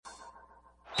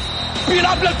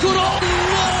يلعب للكرة،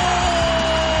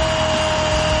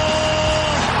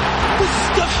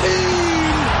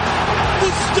 مستحيل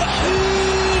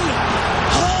مستحيل،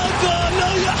 هذا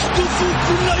لا يحدث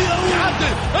كل يوم.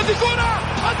 هذه كرة،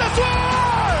 هذا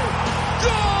سؤال،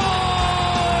 جول،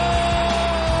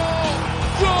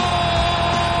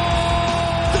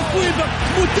 تسويبة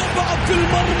متابعة في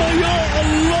المرمى، يا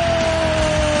الله.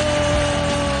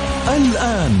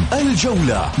 الآن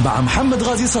الجولة مع محمد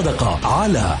غازي صدقة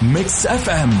على ميكس اف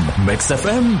ام. ميكس اف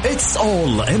ام it's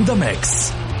all in the mix.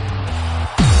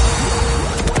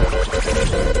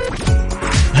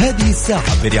 هذه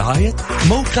الساعة برعاية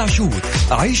موقع شوت.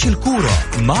 عيش الكورة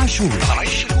مع شوت.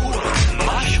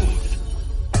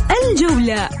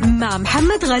 الجولة مع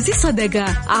محمد غازي صدقة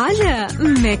على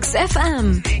ميكس اف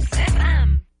ام.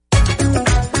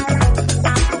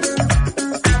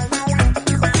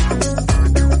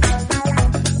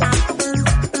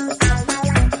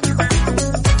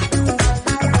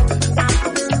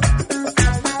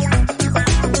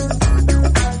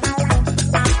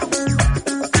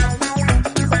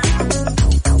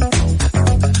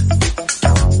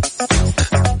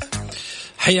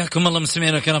 حياكم الله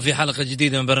مستمعينا الكرام في حلقة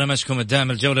جديدة من برنامجكم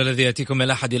الدائم الجولة الذي يأتيكم من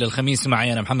الأحد إلى الخميس.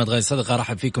 معي أنا محمد غازي صدقة،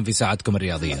 أرحب فيكم في ساعتكم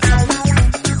الرياضية.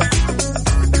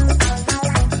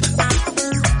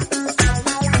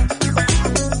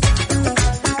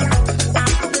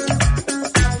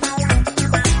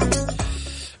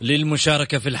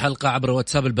 للمشاركة في الحلقة عبر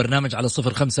واتساب البرنامج على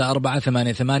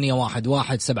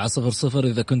 0548811700.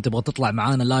 إذا كنت تبغى تطلع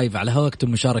معانا لايف على الهواء اكتب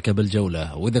مشاركة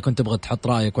بالجولة، وإذا كنت تبغى تحط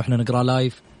رأيك وإحنا نقرأ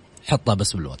لايف حطها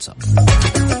بس بالواتساب.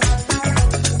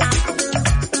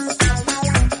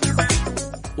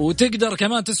 وتقدر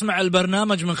كمان تسمع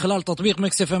البرنامج من خلال تطبيق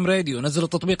ميكس اف ام راديو. نزل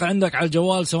التطبيق عندك على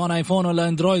الجوال سواء ايفون ولا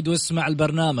اندرويد واسمع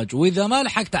البرنامج. واذا ما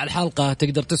لحقت على الحلقة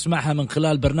تقدر تسمعها من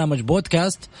خلال برنامج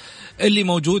بودكاست اللي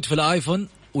موجود في الايفون،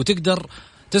 وتقدر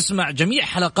تسمع جميع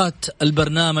حلقات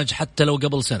البرنامج حتى لو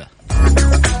قبل سنة.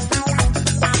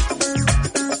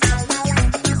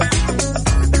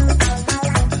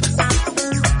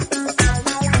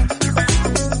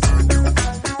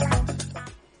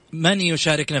 من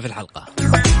يشاركنا في الحلقة؟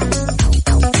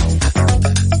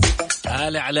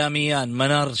 الإعلاميان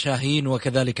منار شاهين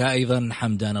وكذلك أيضا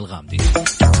حمدان الغامدي.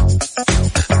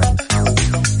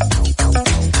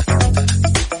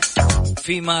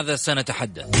 في ماذا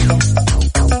سنتحدث؟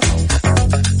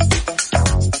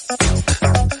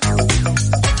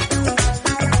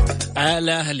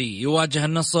 الأهلي يواجه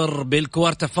النصر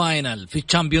بالكوارتر فاينل في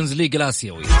الشامبيونز ليج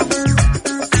الآسيوي.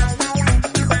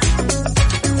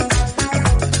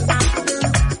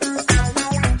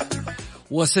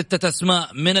 وستة أسماء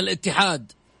من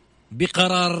الاتحاد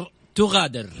بقرار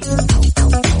تغادر.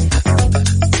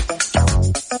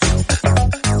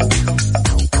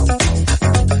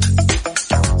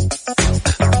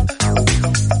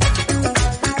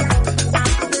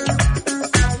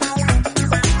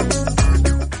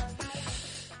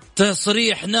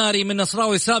 تصريح ناري من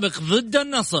نصراوي سابق ضد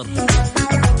النصر.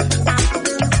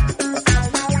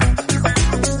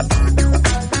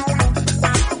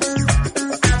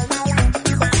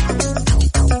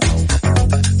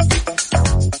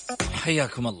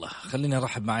 حياكم الله. خليني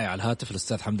أرحب معي على الهاتف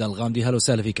الأستاذ حمدان الغامدي. هلا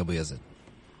وسهلا فيك أبو يزن.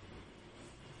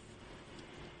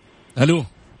 هلو.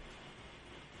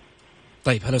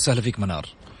 طيب هلا وسهلا فيك منار.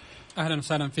 أهلا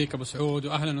وسهلا فيك أبو سعود،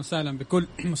 وأهلا وسهلا بكل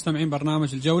مستمعين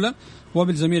برنامج الجولة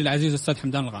وبالزميل العزيز الأستاذ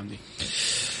حمدان الغامدي.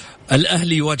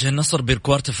 الأهلي يواجه النصر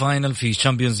بالكوارتر فاينل في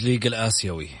شامبيونز ليج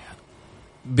الآسيوي.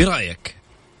 برأيك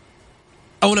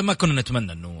أولا ما كنا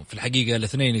نتمنى أنه في الحقيقة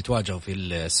الاثنين يتواجهوا في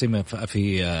السيمي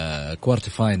في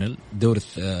كوارتر فاينل دور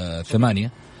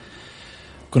 8.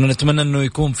 كنا نتمنى أنه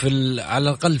يكون على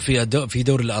الأقل في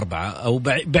دور الأربعة أو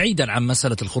بعيدا عن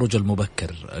مسألة الخروج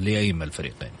المبكر لأي من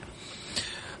الفريقين.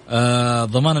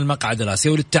 ضمان المقعد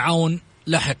الآسيوي للتعاون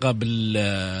لاحقا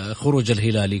بالخروج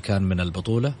الهلالي كان من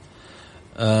البطولة،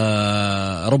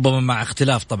 ربما مع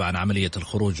اختلاف طبعا عملية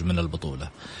الخروج من البطولة.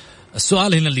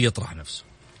 السؤال هنا اللي يطرح نفسه،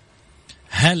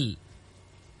 هل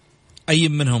أي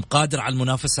منهم قادر على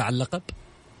المنافسة على اللقب؟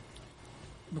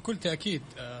 بكل تأكيد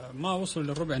ما وصلوا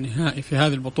للربع النهائي في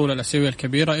هذه البطولة الآسيوية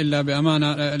الكبيرة إلا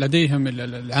بأمانة لديهم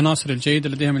العناصر الجيدة،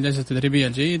 لديهم الأجهزة التدريبية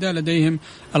الجيدة، لديهم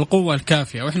القوة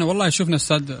الكافية. وإحنا والله شفنا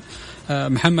أستاذ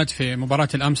محمد في مباراة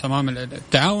الأمس أمام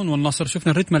التعاون والنصر،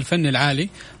 شفنا الرتم الفني العالي،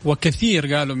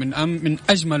 وكثير قالوا من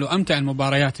أجمل وأمتع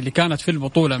المباريات اللي كانت في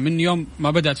البطولة من يوم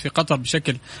ما بدأت في قطر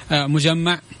بشكل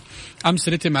مجمع. أمس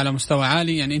رتم على مستوى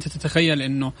عالي. يعني أنت تتخيل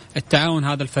إنه التعاون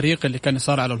هذا الفريق اللي كان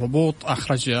يصارع على الهبوط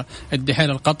أخرج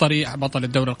الدحيل القطري بطل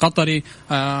الدوري القطري،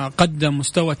 قدم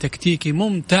مستوى تكتيكي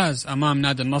ممتاز أمام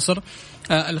نادي النصر.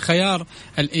 الخيار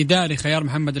الإداري خيار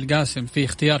محمد القاسم في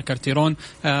اختيار كارتيرون،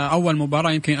 أول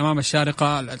مباراة يمكن أمام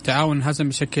الشارقة التعاون انهزم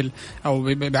بشكل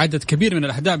أو بعدد كبير من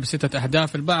الأهداف ب6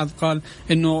 أهداف. البعض قال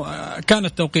إنه كان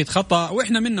التوقيت خطأ،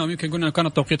 وإحنا منهم يمكن قلنا كان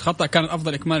التوقيت خطأ. كان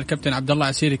الأفضل إكمال الكابتن عبد الله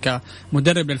عسيري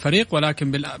كمدرب للفريق،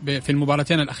 ولكن في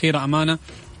المباراتين الأخيرة أمانة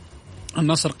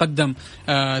النصر قدم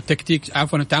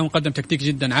التعاون قدم تكتيك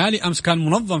جدا عالي. أمس كان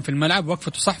منظم في الملعب،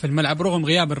 وقفته صح في الملعب رغم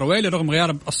غياب الرويلي، رغم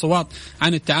غياب الصوات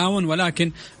عن التعاون،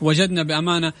 ولكن وجدنا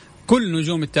بأمانة كل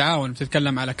نجوم التعاون.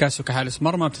 بتتكلم على كاسو كحارس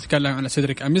مرمى، بتتكلم على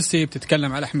سيدريك أميسي،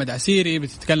 بتتكلم على أحمد عسيري،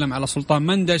 بتتكلم على سلطان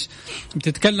مندش،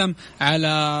 بتتكلم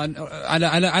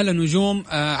على نجوم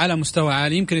على مستوى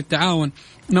عالي. يمكن التعاون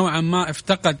نوعا ما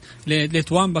افتقد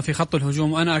لتوامبا في خط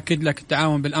الهجوم، وأنا أكد لك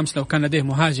التعاون بالأمس لو كان لديه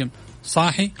مهاجم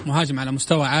صاحي، مهاجم على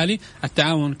مستوى عالي،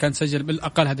 التعاون كان سجل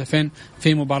بالأقل هدفين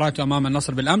في مباراته أمام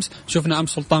النصر بالأمس. شفنا أمس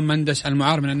سلطان مندش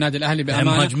المعار من النادي الأهلي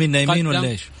بأمانة مهاجمين نايمين ولا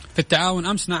إيش في التعاون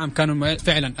أمس. نعم كانوا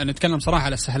فعلا، نتكلم صراحة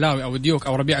على السهلاوي أو الديوك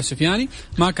أو ربيع السفياني،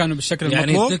 ما كانوا بالشكل المطلوب.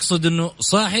 يعني تقصد إنه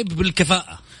صاحب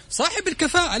بالكفاءة، صاحب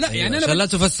الكفاءة. لا يعني أنا لا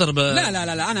تفسر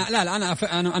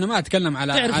أنا ما أتكلم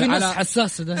على على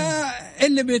حساس ده.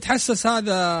 اللي بيتحسس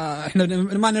هذا إحنا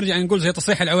ما نرجع نقول زي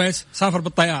تصريح العويس سافر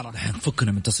بالطيارة.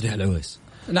 فكنا من تصريح العويس.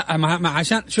 لا ما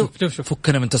عشان شوف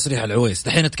فكنا من تصريح العويس.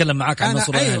 دحين أتكلم معاك عن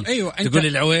نصر الأهلي. أيوة تقول لي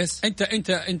العويس.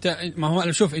 أنت ما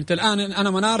هو شوف أنت الآن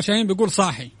أنا منار شاهين بيقول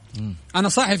صاحي. أنا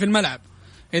صاحي في الملعب.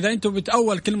 إذا أنتم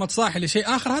بتأول كلمة صاحي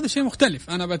لشيء آخر هذا شيء مختلف.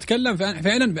 أنا بتكلم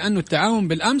فعلا بأنه التعاون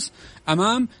بالأمس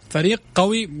أمام فريق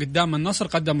قوي قدام النصر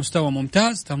قدم مستوى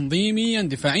ممتاز تنظيميا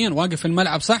دفاعيا واقف في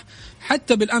الملعب صح.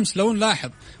 حتى بالأمس لو نلاحظ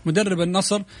مدرب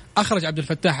النصر أخرج عبد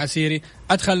الفتاح عسيري،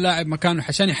 أدخل لاعب مكانه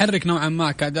عشان يحرك نوعا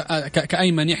ما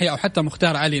كأيمن يحيى أو حتى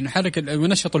مختار علي نحرك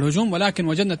وينشط الهجوم، ولكن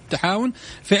وجدنا التعاون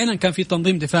فعلا كان في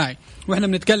تنظيم دفاعي. وإحنا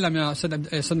بنتكلم يا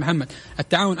أستاذ محمد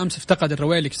التعاون أمس افتقد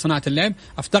الرويلي في صناعة اللعب،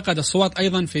 افتقد الصوات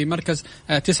أيضا في مركز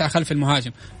 9 خلف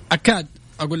المهاجم. أكاد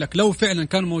أقول لك لو فعلا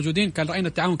كانوا موجودين كان رأينا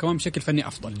التعاون كمان بشكل فني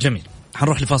أفضل. جميل.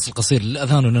 حنروح لفاصل قصير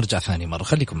للأذان ونرجع ثاني مرة،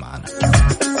 خليكم معنا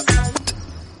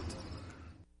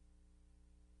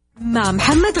مع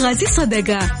محمد غازي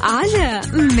صدقة على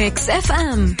ميكس اف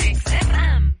ام.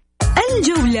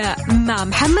 الجولة مع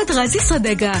محمد غازي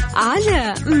صدقة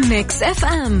على ميكس اف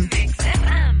ام.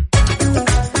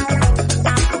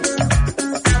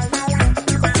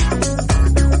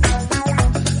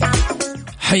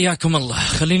 حياكم الله.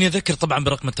 خليني أذكر طبعا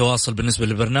برقم التواصل بالنسبة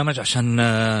للبرنامج عشان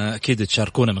أكيد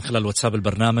تشاركونا من خلال واتساب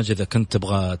البرنامج إذا كنت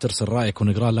تبغى ترسل رأيك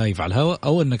ونقرأ لايف على الهواء،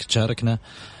 أو أنك تشاركنا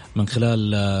من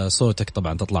خلال صوتك.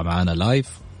 طبعا تطلع معنا لايف،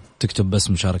 تكتب بس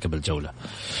مشاركة بالجولة.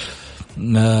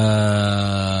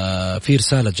 في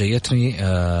رسالة جايتني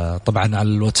طبعا على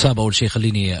الواتساب. أول شيء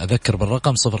خليني أذكر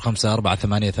بالرقم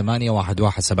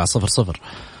 0548811700.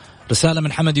 رسالة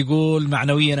من حمد يقول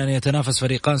معنويا أن يتنافس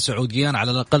فريقان سعوديان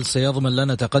على الأقل سيضمن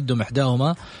لنا تقدم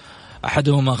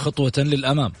أحدهما خطوة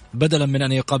للأمام، بدلا من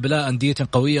أن يقابلا أندية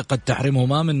قوية قد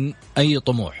تحرمهما من أي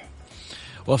طموح.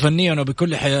 وفنيا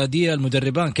وبكل حيادية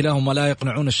المدربان كلاهما لا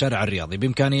يقنعون الشارع الرياضي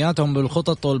بإمكانياتهم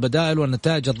بالخطط والبدائل،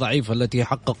 والنتائج الضعيفة التي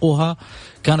حققوها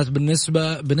كانت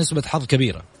بنسبة حظ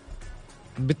كبيرة.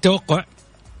 بالتوقع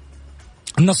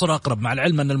النصر أقرب، مع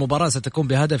العلم أن المباراة ستكون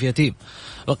بهدف يتيم،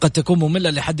 وقد تكون مملة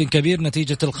لحد كبير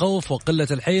نتيجة الخوف وقلة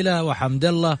الحيلة، وحمد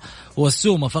الله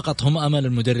والسومة فقط هم أمل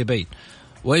المدربين.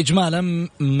 وإجمالا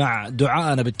مع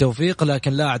دعائنا بالتوفيق،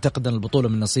 لكن لا أعتقد أن البطولة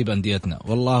من نصيب أنديتنا،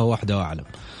 والله وحده أعلم.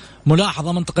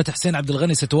 ملاحظة: منطقة حسين عبد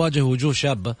الغني ستواجه وجوه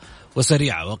شابة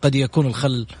وسريعة، وقد يكون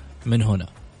الخل من هنا.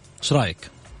 إيش رأيك؟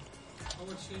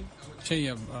 أول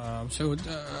شيء أبو سعود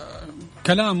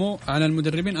كلامه على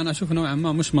المدربين أنا أشوف نوعا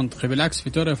ما مش منطقي. بالعكس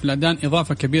فيتوريا فلادان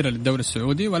إضافة كبيرة للدوري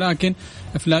السعودي، ولكن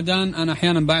فلادان أنا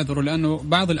أحيانا بعذره لأنه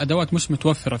بعض الأدوات مش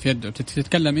متوفرة في يده.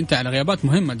 بتتكلم أنت على غيابات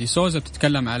مهمة، دي سوزا،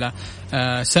 بتتكلم على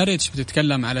ساريتش،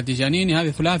 بتتكلم على ديجانيني. هذه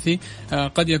ثلاثي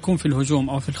قد يكون في الهجوم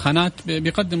أو في الخانات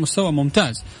بيقدم مستوى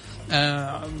ممتاز.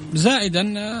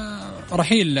 زائدا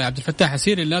رحيل عبد الفتاح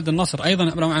عسيري لنادي النصر أيضا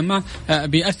نوعا ما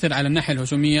بيأثر على الناحية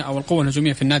الهجومية أو القوة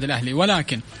الهجومية في النادي الأهلي،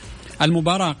 ولكن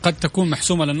المباراة قد تكون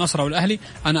محسومة للنصر والأهلي.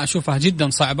 أنا أشوفها جدا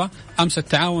صعبة. أمس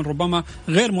التعاون ربما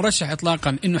غير مرشح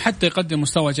إطلاقا إنه حتى يقدم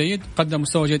مستوى جيد، قدم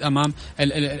مستوى جيد أمام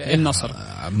النصر.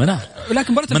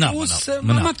 لكن مباراة الكؤوس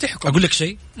ما بتحكم. أقول لك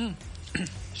شيء،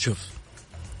 شوف،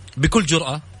 بكل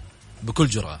جرأة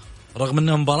رغم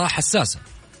أنها مباراة حساسة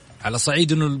على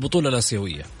صعيد إنه البطولة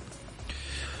الآسيوية،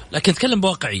 لكن تكلم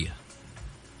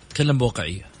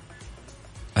بواقعية.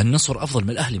 النصر أفضل من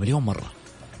الأهلي مليون مرة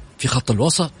في خط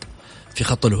الوسط، في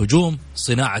خط الهجوم،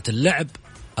 صناعة اللعب،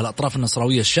 الأطراف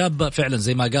النصراوية الشابة. فعلا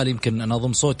زي ما قال، يمكن أنا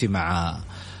أضم صوتي مع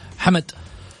حمد،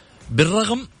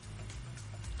 بالرغم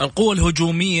القوة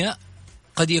الهجومية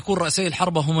قد يكون رأسي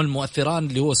الحربة هم المؤثران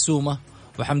اللي هو السومة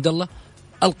وحمد الله،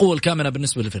 القوة الكامنة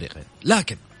بالنسبة للفريقين.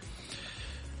 لكن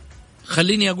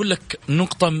خليني أقول لك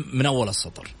نقطة من أول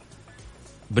السطر،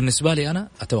 بالنسبة لي أنا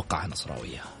أتوقع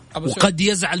نصراوية، وقد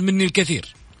يزعل مني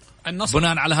الكثير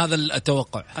بناء على هذا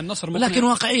التوقع. لكن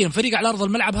واقعيا فريق على أرض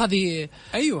الملعب هذه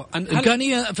أيوة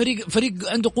إمكانية، فريق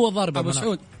عنده قوة ضاربة. أبو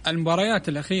سعود، المباريات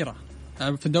الأخيرة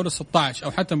في الدوري 16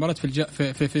 أو حتى مباراة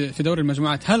في دوري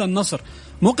المجموعات، هل النصر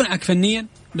مقنعك فنيا؟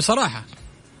 بصراحة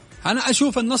أنا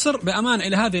أشوف النصر بأمانة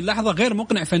إلى هذه اللحظة غير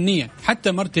مقنع فنيا.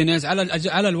 حتى مارتينيز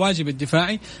على الواجب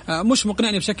الدفاعي مش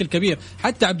مقنعني بشكل كبير.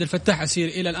 حتى عبد الفتاح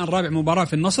أسيري إلى الآن رابع مباراة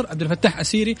في النصر، عبد الفتاح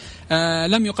أسيري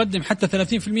لم يقدم حتى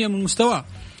 30% من مستواه.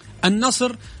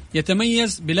 النصر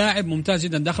يتميز بلاعب ممتاز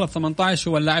جدا داخل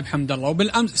 18 هو اللاعب حمد الله،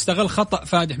 وبالأمس استغل خطأ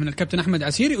فادح من الكابتن أحمد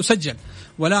عسيري وسجل.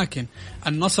 ولكن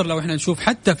النصر لو احنا نشوف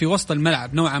حتى في وسط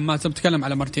الملعب نوعا ما، بتتكلم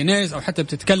على مارتينيز أو حتى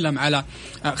بتتكلم على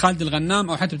خالد الغنام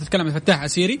أو حتى بتتكلم على فتاح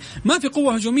عسيري، ما في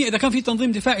قوة هجومية إذا كان في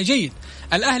تنظيم دفاعي جيد.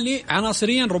 الأهلي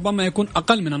عناصريا ربما يكون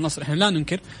أقل من النصر، احنا لا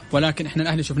ننكر، ولكن احنا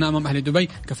الأهلي شفناه أمام أهلي دبي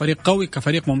كفريق قوي،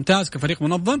 كفريق ممتاز، كفريق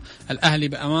منظم. الأهلي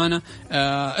بأمانة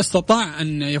استطاع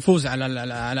أن يفوز على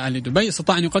أهلي دبي،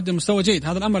 استطاع أن يقدم مستوى جيد،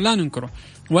 هذا الأمر لا ننكره.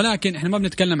 ولكن احنا ما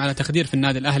بنتكلم على تخدير في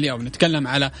النادي الأهلي أو بنتكلم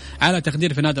على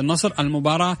تخدير في نادي النصر.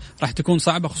 المباراة راح تكون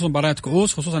صعبة، خصوصا مباريات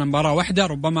كؤوس، خصوصا مباراة واحدة.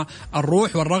 ربما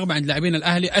الروح والرغبة عند لاعبين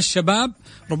الأهلي الشباب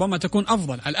ربما تكون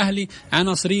أفضل. الأهلي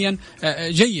عناصريا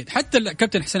جيد. حتى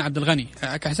الكابتن حسين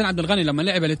عبد الغني لما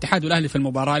لعب الاتحاد والأهلي في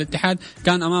المباراة، الاتحاد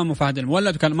كان أمامه فهد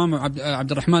المولد وكان أمامه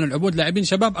عبد الرحمن العبود، لاعبين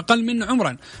شباب أقل منه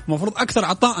عمرا، المفروض أكثر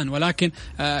عطاء. ولكن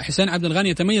حسين عبد الغني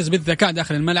يتميز بالذكاء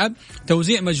داخل الملعب،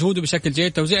 توزيع مجهوده بشكل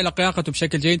جيد، توزيع لقياقته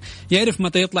بشكل جيد، يعرف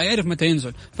متى يطلع، يعرف متى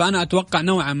ينزل. فأنا أتوقع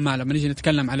نوعا ما لما نيجي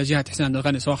نتكلم على جهة حسين عبد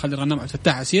الغني سواء خالد الغنام أو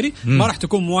فتاح عسيري ما راح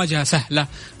تكون مواجهة سهلة.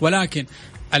 ولكن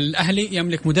الأهلي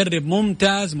يملك مدرب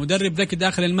ممتاز، مدرب ذكي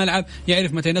داخل الملعب،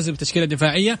 يعرف متى ينزل بتشكيلة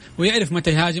دفاعية ويعرف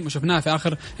متى يهاجم، وشفناه في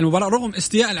آخر المباراة رغم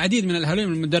استياء العديد من الأهلاويين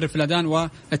من المدرب في الأداء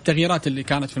والتغييرات اللي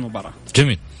كانت في المباراة.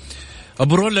 جميل.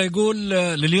 أبو رولا يقول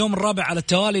لليوم الرابع على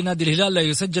التوالي نادي الهلال لا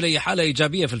يسجل أي حالة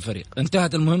إيجابية في الفريق،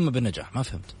 انتهت المهمة بالنجاح. ما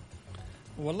فهمت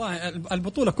والله.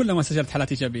 البطولة كلها ما سجلت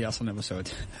حالات إيجابية أصلا يا أبو سعود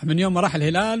من يوم ما راح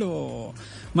الهلال،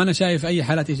 وما أنا شايف أي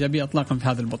حالات إيجابية إطلاقا في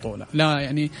هذه البطولة. لا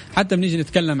يعني حتى بنيجي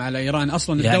نتكلم على إيران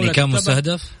أصلا يعني الدولة كان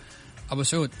مستهدف. أبو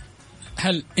سعود،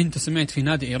 هل أنت سمعت في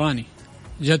نادي إيراني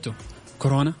جته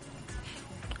كورونا؟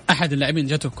 أحد اللاعبين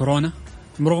جته كورونا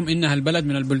رغم إنها البلد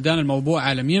من البلدان الموبوءة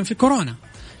عالميا في كورونا.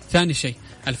 ثاني شيء،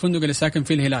 الفندق اللي ساكن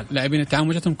فيه الهلال لاعبين التعاون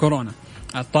جتهم كورونا،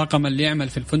 الطاقم اللي يعمل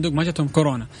في الفندق ما جتهم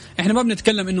كورونا. احنا ما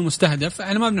بنتكلم انه مستهدف،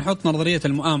 احنا ما بنحط نظرية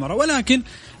المؤامرة، ولكن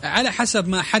على حسب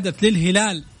ما حدث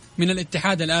للهلال من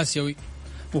الاتحاد الآسيوي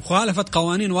وخالفت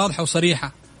قوانين واضحة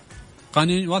وصريحة،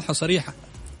 قوانين واضحة وصريحة.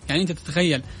 يعني انت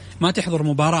تتخيل ما تحضر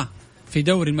مباراة في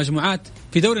دوري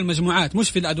المجموعات مش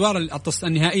في الأدوار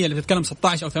النهائية اللي بتتكلم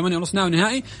 16 أو 8 ونص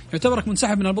نهائي، يعتبرك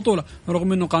منسحب من البطولة،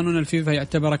 رغم أنه قانون الفيفا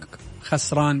يعتبرك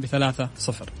خسران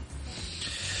ب3-0.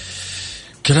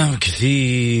 كلام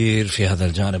كثير في هذا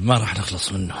الجانب ما راح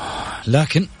نخلص منه،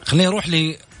 لكن خليني أروح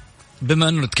بما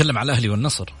أنه نتكلم على الأهلي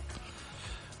والنصر،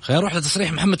 خليني أروح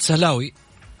لتصريح محمد سهلاوي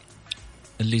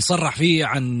اللي صرح فيه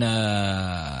عن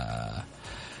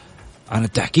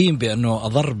التحكيم بأنه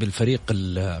أضر بالفريق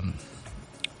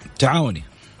التعاوني.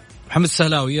 محمد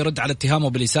السهلاوي يرد على اتهامه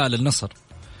بالإساءة للنصر.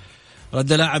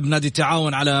 رد لاعب نادي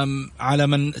التعاون على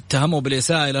من اتهمه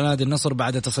بالإساءة إلى نادي النصر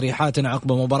بعد تصريحات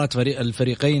عقب مباراة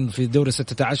الفريقين في دوري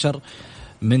 16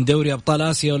 من دوري أبطال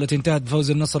آسيا والتي انتهت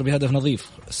بفوز النصر بهدف نظيف.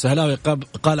 السهلاوي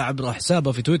قال عبر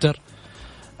حسابه في تويتر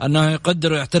أنه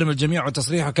يقدر ويحترم الجميع،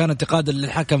 وتصريحه كان انتقادا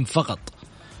للحكم فقط،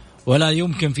 ولا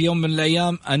يمكن في يوم من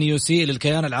الأيام أن يسيء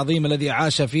للكيان العظيم الذي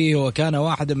عاش فيه وكان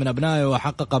واحدا من أبنائه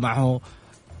وحقق معه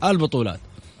البطولات.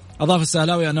 أضاف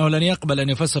السهلاوي أنه لن يقبل أن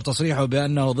يفسر تصريحه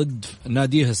بأنه ضد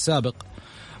ناديه السابق،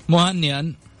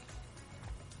 مهنئا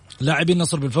لاعبي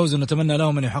النصر بالفوز ونتمنى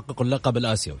لهم أن يحققوا اللقب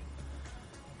الآسيوي.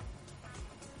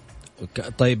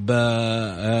 طيب،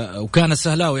 وكان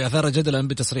السهلاوي أثار جدلا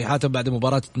بتصريحاته بعد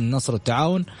مباراة النصر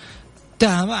التعاون،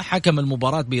 اتهم حكم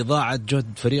المباراة بإضاعة جهد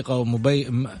فريقه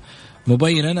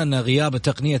مبينا أن غياب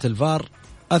تقنية الفار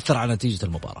أثر على نتيجة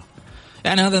المباراة.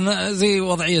 يعني هذا زي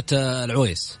وضعية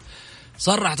العويس،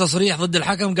 صرح تصريح ضد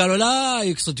الحكم قالوا لا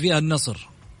يقصد فيها النصر.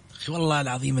 والله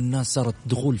العظيم الناس صارت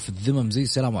دخول في الذمم زي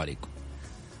السلام عليكم.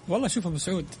 والله شوف أبو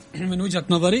سعود، من وجهة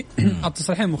نظري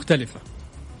التصريحين مختلفة،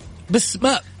 بس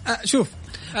ما شوف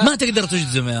ما تقدر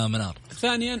تجزم يا منار.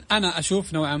 ثانيا أنا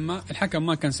أشوف نوعا ما الحكم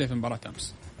ما كان سيف مباراة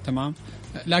أمس، تمام،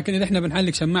 لكن إذا إحنا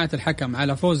بنعلق شماعة الحكم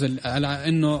على فوز على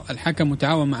إنه الحكم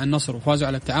متعاون مع النصر وفازوا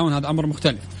على التعاون، هذا أمر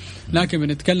مختلف. لكن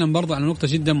بنتكلم برضو عن نقطة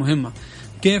جدا مهمة،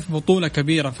 كيف بطولة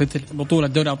كبيرة في بطولة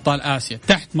دوري أبطال آسيا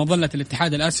تحت مظلة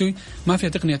الاتحاد الآسيوي ما فيها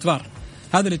تقنية فار؟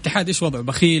 هذا الاتحاد إيش وضعه؟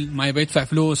 بخيل، ما يبغى يدفع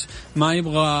فلوس، ما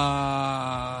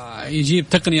يبغى يجيب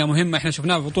تقنية مهمة. إحنا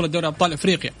شفناها في بطولة دوري أبطال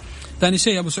إفريقيا. ثاني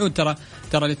شيء أبو سعود، ترى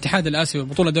الاتحاد الآسيوي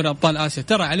وبطولة دوري أبطال آسيا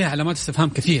ترى عليها علامات استفهام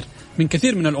كثير من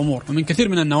كثير من الأمور ومن كثير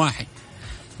من النواحي.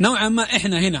 نوعا ما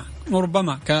إحنا هنا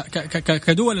ربما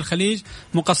كدول الخليج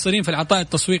مقصرين في العطاء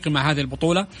التسويقي مع هذه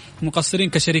البطولة، مقصرين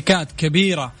كشركات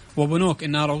كبيرة وبنوك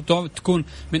إنها تكون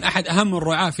من أحد أهم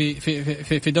الرعاة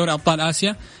في دوري أبطال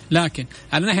آسيا. لكن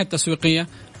على الناحية التسويقية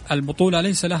البطولة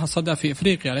ليس لها صدى في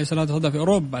إفريقيا، ليس لها صدى في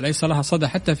أوروبا، ليس لها صدى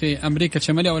حتى في أمريكا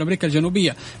الشمالية أو أمريكا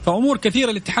الجنوبية. فأمور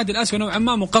كثيرة الاتحاد الآسيوي نوعا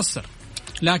ما مقصر.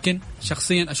 لكن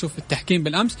شخصيا أشوف التحكيم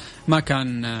بالأمس ما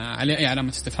كان عليه أي علامة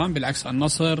استفهام، بالعكس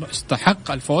النصر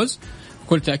استحق الفوز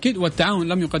بكل تأكيد، والتعاون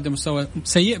لم يقدم مستوى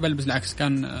سيء، بل بالعكس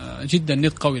كان جدا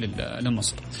ند قوي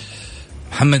للنصر.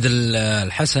 محمد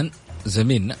الحسن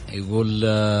زميلنا يقول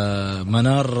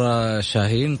منار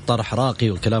شاهين طرح راقي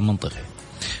وكلام منطقي،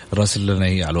 راسل لنا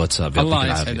هي على الواتساب. الله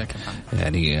يسعدك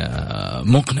يعني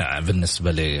مقنع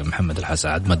بالنسبة لمحمد الحسن.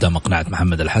 عاد ما دام أقنعت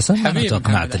محمد الحسن معناته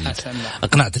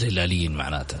أقنعت الهلاليين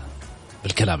معناته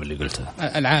بالكلام اللي قلته.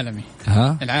 العالمي.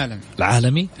 ها؟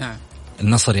 العالمي. نعم.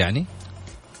 النصر يعني.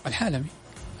 العالمي.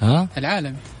 ها؟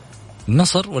 العالمي.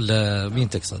 النصر ولا مين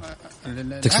تقصد؟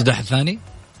 تقصد أحد ثاني؟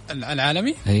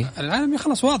 العالمي. هي. العالمي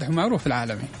خلاص واضح ومعروف.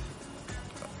 العالمي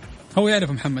هو يعرف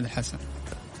محمد الحسن.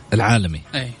 العالمي.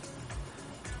 أي.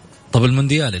 طب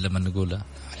المونديالي لما نقوله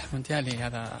المونديالي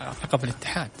هذا لقب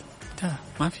الاتحاد،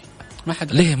 ما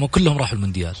حد. ليه مو كلهم راحوا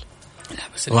المونديال؟ لا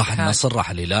بس راح النصر، راح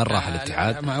الهلال، راح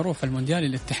الاتحاد. معروف المونديالي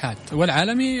الاتحاد،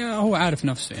 والعالمي هو عارف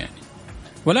نفسه يعني.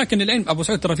 ولكن العلم أبو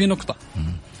سعود ترى في نقطة،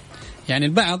 يعني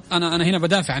البعض أنا هنا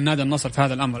بدافع عن نادي النصر في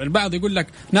هذا الأمر. البعض يقول لك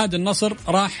نادي النصر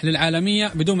راح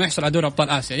للعالمية بدون ما يحصل على دوري أبطال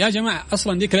آسيا. يا جماعة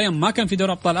أصلا ديك الأيام ما كان في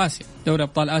دوري أبطال آسيا. دوري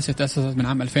أبطال آسيا تأسست من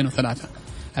عام 2003.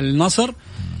 النصر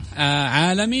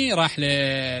عالمي راح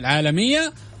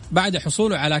للعالمية بعد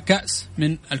حصوله على كأس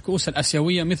من الكؤوس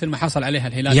الآسيوية مثل ما حصل عليها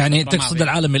الهلال. يعني تقصد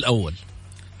العالمي الأول؟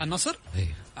 النصر؟ إيه؟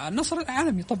 النصر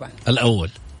العالمي طبعا الأول.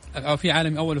 أو في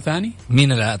عالمي أول وثاني؟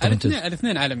 مين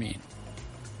الاثنين عالميين.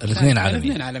 الاثنين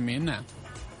عالميين نعم.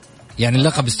 يعني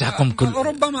اللقب يستحقهم كل.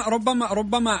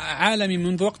 ربما عالمي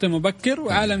منذ وقت مبكر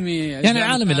وعالمي يعني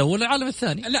العالمي الأول والعالمي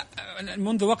الثاني. لا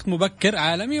منذ وقت مبكر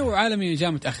عالمي وعالمي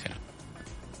جاء متأخر.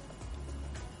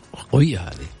 قوية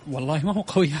هذه والله ما هو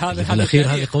قوية هذا في الأخير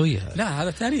هذه قوية. لا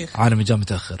هذا تاريخ. عالمي جاء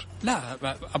متأخر. لا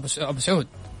أبو سعود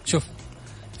شوف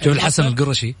الحسن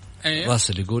القرشي أيوه.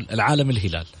 راسل يقول العالم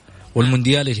الهلال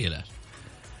والمونديال الهلال.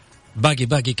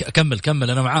 باقي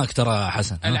كمل أنا معاك ترى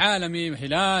حسن. العالمي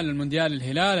هلال، المونديال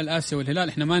الهلال، الآسيوي والهلال.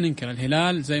 إحنا ما ننكر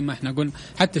الهلال زي ما إحنا قلنا.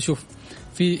 حتى شوف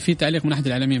في تعليق من أحد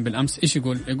الإعلاميين بالأمس إيش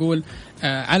يقول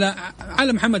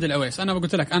على محمد العويس. أنا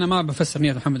قلت لك أنا ما بفسر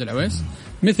نية محمد العويس.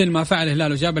 مثل ما فعل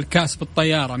الهلال وجاب الكاس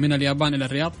بالطيارة من اليابان إلى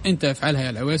الرياض، أنت افعلها يا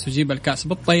العويس وجيب الكاس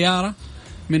بالطيارة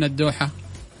من الدوحة،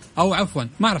 أو عفوا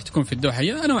ما عرفت تكون في الدوحة،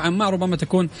 أنا نوعا ما ربما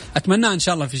تكون أتمنى إن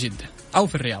شاء الله في جدة أو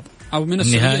في الرياض أو من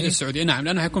السعودية للسعودية. نعم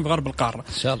لأنه حيكون في غرب القارة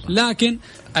إن شاء الله. لكن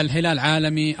الهلال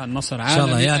عالمي، النصر عالمي، إن شاء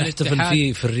الله يعني نحتفل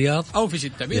فيه في الرياض أو في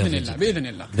جدة بإذن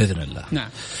الله. نعم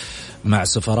مع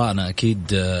سفراءنا أكيد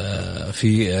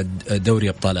في دوري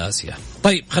أبطال آسيا.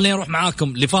 طيب خلينا نروح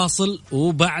معاكم لفاصل،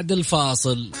 وبعد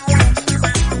الفاصل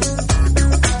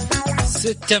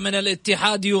 6 من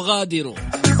الاتحاد يغادروا،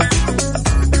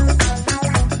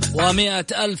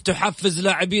 و100,000 تحفز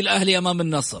لاعبي الأهلي أمام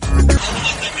النصر.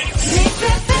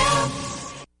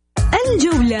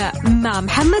 الجولة مع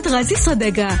محمد غازي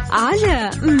صدقة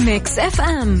على ميكس اف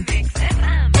ام.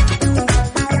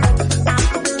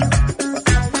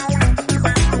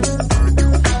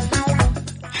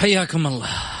 حياكم الله.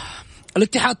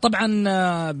 الاتحاد طبعا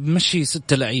بمشي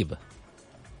 6 لعيبة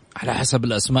على حسب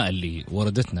الأسماء اللي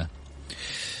وردتنا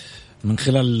من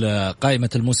خلال قائمة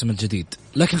الموسم الجديد.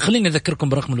 لكن خليني أذكركم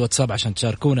برقم الواتساب عشان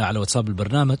تشاركونا على واتساب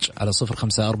البرنامج على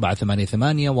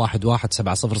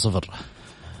 0548811700.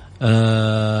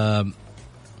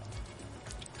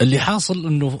 اللي حاصل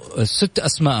أنه 6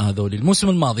 أسماء هذول الموسم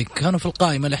الماضي كانوا في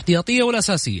القائمة الاحتياطية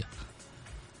والأساسية.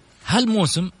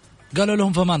 هالموسم قالوا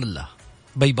لهم فمان الله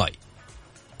باي باي.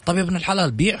 طب يا ابن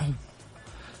الحلال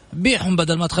بيعهم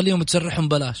بدل ما تخليهم تسرحهم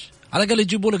بلاش، على الأقل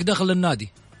يجيبوا لك داخل النادي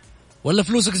ولا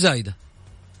فلوسك زايدة.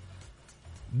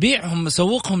 بيعهم،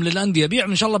 سوقهم للأندية، بيعهم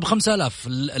إن شاء الله ب5,000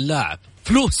 اللاعب،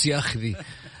 فلوس يا أخي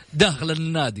داخل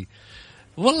النادي.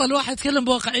 والله الواحد يتكلم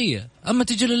بواقعية. أما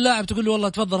تجي للاعب تقول له والله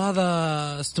تفضل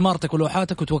هذا استمارتك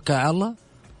ولوحاتك وتوكل على الله.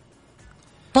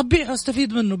 طب بيعوا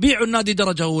استفيد منه، بيعوا النادي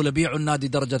درجة أولى، بيعوا النادي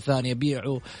درجة ثانية،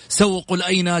 بيعوا سوقوا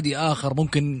لأي نادي آخر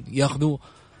ممكن يأخذوه.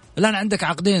 الآن عندك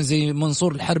عقدين زي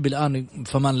منصور الحربي الآن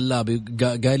فمان الله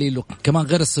قايلين له كمان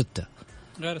غير الستة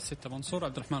منصور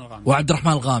وعبد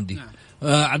الرحمن الغامدي. نعم.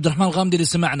 عبد الرحمن الغامدي اللي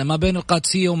سمعنا ما بين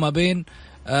القادسية وما بين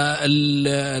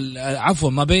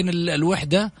عفوا ما بين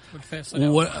الوحدة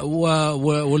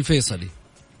والفيصلي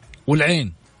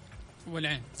والعين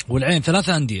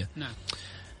 3 أندية. نعم.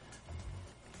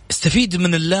 استفيد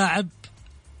من اللاعب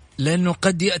لأنه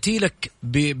قد يأتي لك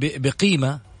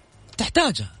بقيمة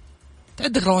تحتاجها.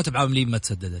 عندك رواتب عاملين ما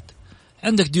تسددت،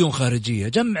 عندك ديون خارجية،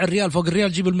 جمع الريال فوق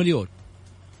الريال جيب المليون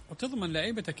وتضمن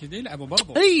لعيبتك يلعبوا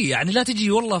برضو. اي يعني لا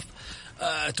تجي والله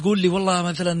تقول لي والله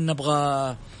مثلا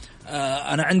نبغى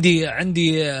انا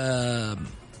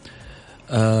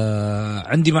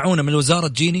عندي معونة من الوزارة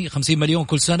تجيني 50 مليون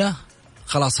كل سنة،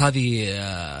 خلاص هذه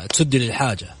تسد لي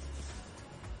الحاجة.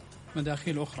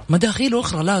 مداخيل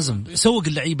أخرى لازم سوق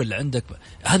اللعيبة اللي عندك.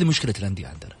 هذه مشكلة الأندية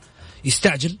عندنا،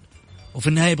 يستعجل وفي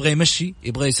النهاية يبغى يمشي،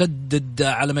 يبغى يسدد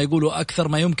على ما يقولوا أكثر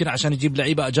ما يمكن عشان يجيب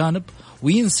لعيبة أجانب،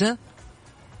 وينسى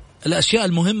الأشياء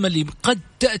المهمة اللي قد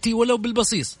تأتي ولو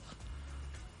بالبصيص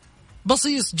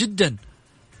جدا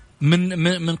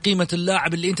من قيمة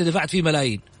اللاعب اللي أنت دفعت فيه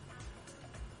ملايين.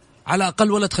 على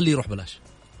أقل ولا تخليه يروح بلاش.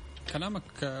 كلامك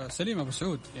سليم أبو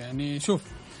سعود. يعني شوف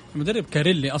المدرب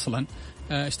كاريلي أصلا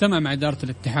اجتمع مع إدارة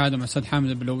الاتحاد ومع الأستاذ حامد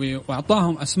البلوي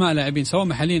وأعطاهم أسماء لاعبين سواء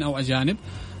محليين أو أجانب.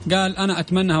 قال أنا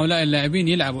أتمنى هؤلاء اللاعبين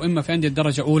يلعبوا إما في أندية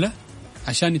الدرجة أولى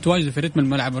عشان يتواجدوا في رتم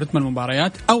الملعب ورتم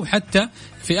المباريات، أو حتى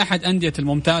في أحد أندية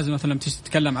الممتاز مثلا تيجي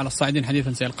تتكلم على الصاعدين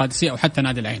حديثا زي القادسية أو حتى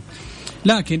نادي العين.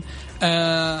 لكن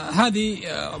هذه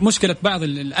مشكلة بعض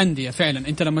الأندية فعلا.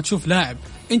 أنت لما تشوف لاعب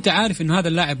أنت عارف إنه هذا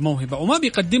اللاعب موهبة وما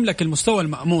بيقدم لك المستوى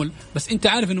المأمول، بس أنت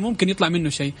عارف إنه ممكن يطلع منه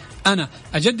شيء، أنا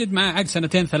أجدد معه عقد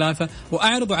 2-3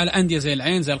 وأعرضه على أندية زي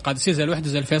العين زي القادسية زي الوحدة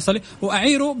زي الفيصلي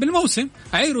وأعيره بالموسم،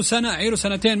 أعيره سنة أعيره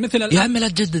سنتين مثل يا عم لا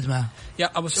تجدد معه يا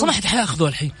أبو سعود. صمحت حياخذه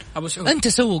الحين أبو سعود. أنت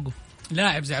سوقه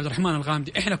لاعب زي عبد الرحمن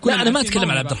الغامدي. إحنا كلنا لا أنا ما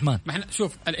أتكلم على عبد الرحمن. ما إحنا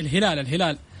شوف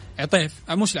الهلال عطيف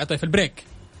مش العطيف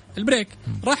البريك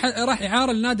راح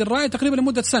إعارة لنادي الراية تقريبا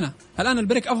لمدة سنة. الآن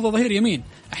البريك أفضل ظهير يمين.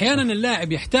 أحيانا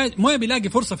اللاعب يحتاج ما بيلاقي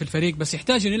فرصة في الفريق بس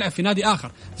يحتاج إنه يلعب في نادي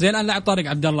آخر. زي الآن لاعب طارق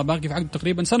عبد الله باقي في عقد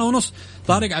تقريبا 1.5 سنة.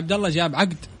 طارق عبد الله جاب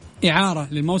عقد إعارة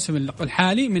للموسم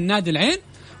الحالي من نادي العين،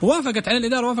 وافقت عليه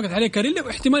الإدارة وافقت عليه كاريلي،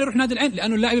 واحتمال يروح نادي العين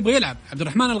لأنه اللاعب يبغى يلعب. عبد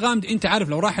الرحمن الغامدي أنت عارف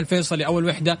لو راح الفيصلي أو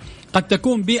الوحدة قد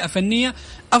تكون بيئة فنية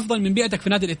أفضل من بيئتك في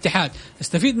نادي الاتحاد.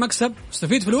 استفيد مكسب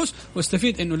واستفيد فلوس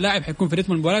واستفيد إنه اللاعب حيكون في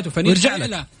رتم المباريات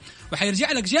وفنيا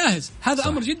وحيرجع لك جاهز. هذا صح.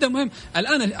 أمر جدا مهم.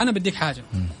 الآن أنا بديك حاجة.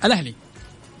 الأهلي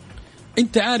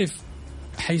أنت عارف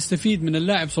حيستفيد من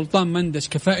اللاعب سلطان مندش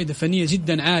كفائدة فنية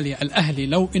جدا عالية. الأهلي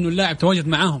لو إنه اللاعب تواجد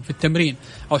معاهم في التمرين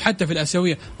أو حتى في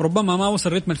الآسيوية ربما ما وصل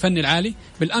الرتم الفني العالي.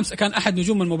 بالأمس كان أحد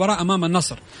نجوم المباراة أمام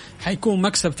النصر. حيكون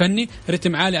مكسب فني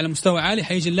رتم عالي على مستوى عالي.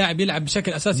 حيجي اللاعب يلعب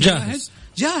بشكل أساسي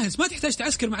جاهز ما تحتاج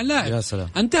تعسكر مع اللاعب. يا سلام.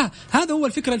 انتهى. هذا هو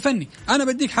الفكر الفني. أنا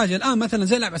بديك حاجة الآن مثلا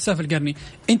زي لاعب عساف القرني.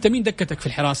 أنت مين دكتك في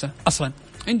الحراسة أصلا؟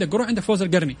 عندك قروح عندك فوز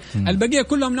القرني. البقية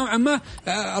كلهم نوعا ما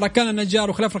ركان النجار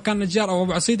وخلاف ركان النجار أو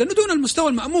أبو عصيدة دون المستوى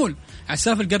المأمول.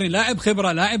 عساف القرني لاعب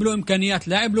خبرة، لاعب له إمكانيات،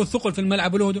 لاعب له ثقل في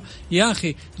الملعب وله هدوء. يا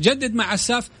أخي جدد مع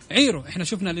عساف عيره. إحنا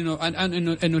شفنا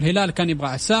إنه الهلال كان يبغى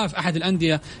عساف، أحد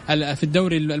الأندية في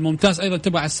الدوري الممتاز أيضا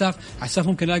تبغى عساف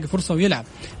ممكن يلاقي فرصة ويلعب.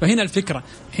 فهنا الفكرة،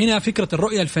 هنا فكرة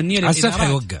الرؤية الفنية. عساف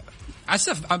حيوقع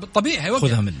عساف طبيعي حيوقع.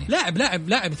 خذها مني.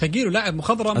 لاعب ثقيل ولاعب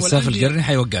مخضرم. عساف القرني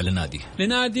حيوقع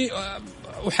لنادي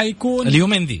وحيكون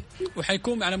اليومين ذي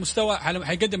وحيكون على مستوى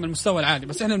حيقدم المستوى العالي.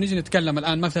 بس احنا بنيجي نتكلم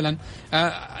الان مثلا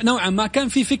نوعا ما كان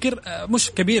في فكر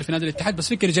مش كبير في نادي الاتحاد بس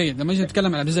فكر جيد. لما نيجي نتكلم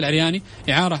على عبد العزيز العرياني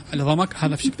اعاره لضمك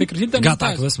هذا فكر جدا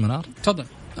قاطعك بس منار. تفضل.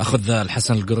 اخذ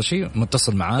الحسن القرشي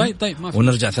متصل معانا. طيب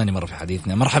ونرجع ثاني مره في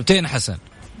حديثنا. مرحبتين حسن.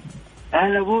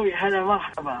 هلا ابوي. هلا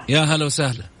مرحبا. يا هلا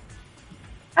وسهلا.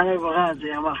 أنا بغازي.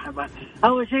 يا مرحبا.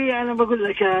 أول شيء أنا بقول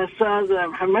لك يا أستاذ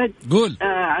محمد قول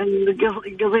عن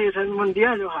قضية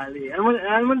المونديال.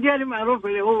 وهذه المونديال معروف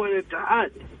اللي هو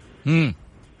الاتحاد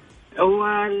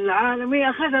والعالمي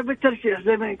أخذها بالترشيح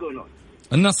زي ما يقولون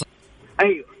النصر.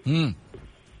 أيوه.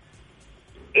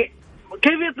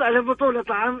 كيف يطلع لبطولة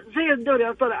طعام زي الدوري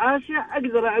أبطال آسيا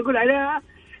أقدر أقول عليها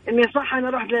إني صح أنا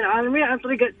رحت للعالمية عن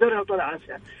طريق دوري أبطال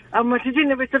آسيا. أما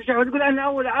تجينا بالترشيح وتقول أنا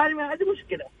أول عالمي هذه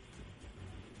مشكلة.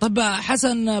 طب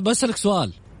حسن بسألك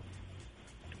سؤال.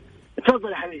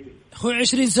 تفضل يا حبيبي. أخوي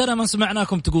 20 سنة ما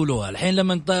سمعناكم تقولوها. الحين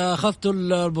لما انت أخذتوا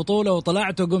البطولة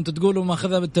وطلعتوا قمت تقولوا ما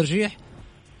أخذها بالترشيح.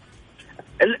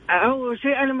 أول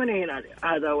شيء أنا ماني هلالي،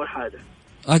 هذا أول حاجة.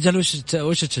 أجل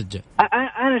وش تشجع؟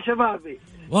 أنا شبابي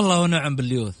والله ونعم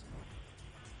باليوث.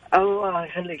 الله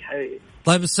يخليك حبيبي.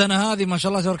 طيب السنة هذه ما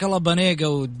شاء الله تبارك الله بانيجا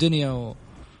والدنيا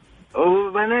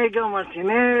وبانيجا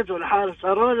ومارتينيز والحارس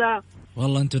أرولا.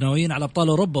 والله أنتم ناويين على أبطال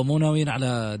أوروبا، مو ناويين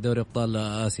على دوري أبطال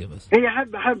آسيا بس. هي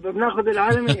حبة بناخذ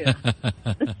العالمية.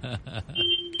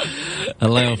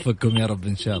 الله يوفقكم يا رب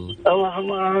إن شاء الله.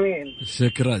 اللهم آمين.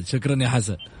 شكرا يا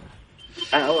حسن.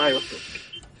 الله يوفقك.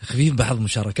 خفيف بعض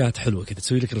مشاركات حلوة كده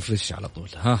تسوي لك ريفريش على طول.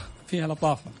 ها فيها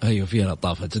لطافة. أيوة فيها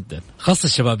لطافة جدا، خاصة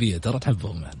الشبابية ترى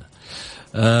تحبهم معنا.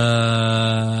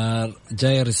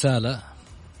 جاي رسالة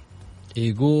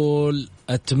يقول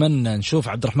أتمنى نشوف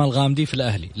عبد الرحمن الغامدي في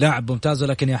الأهلي، لاعب ممتاز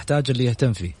ولكن يحتاج اللي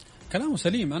يهتم فيه. كلامه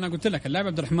سليم. أنا قلت لك اللاعب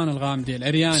عبد الرحمن الغامدي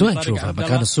العرياني. سوين تشوفه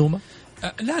مكان السومة؟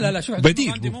 لا شوف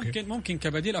بديل ممكن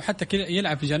كبديل او حتى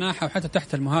يلعب في جناح او حتى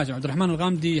تحت المهاجم. عبد الرحمن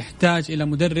الغامدي يحتاج الى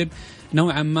مدرب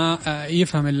نوعا ما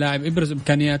يفهم اللاعب، يبرز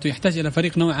امكانياته، يحتاج الى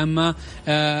فريق نوعا ما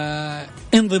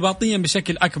انضباطيا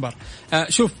بشكل اكبر.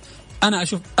 شوف أنا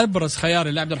أشوف أبرز خيار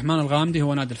لعبد الرحمن الغامدي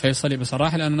هو نادي الفيصلي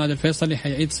بصراحة، لأن نادي الفيصلي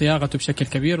حيعيد صياغته بشكل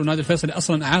كبير، ونادي الفيصلي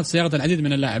أصلا أعاد صياغة العديد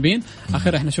من اللاعبين.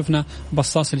 أخيرا إحنا شفنا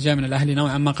بصاص اللي جاي من الأهلي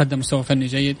نوعا ما قدم مستوى فني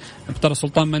جيد. ترى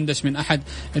سلطان مندش من أحد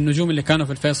النجوم اللي كانوا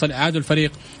في الفيصلي، أعادوا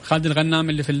الفريق. خالد الغنام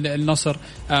اللي في النصر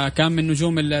كان من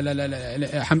نجوم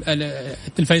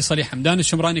الفيصلي. حمدان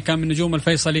الشمراني كان من نجوم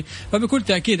الفيصلي. فبكل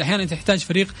تأكيد أحيانا تحتاج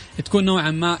فريق تكون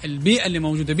نوعا ما البيئة اللي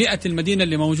موجودة، بيئة المدينة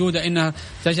اللي موجودة، إنها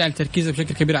تجعل تركيزها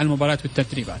بشكل كبير على المباراة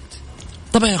والتدريبات.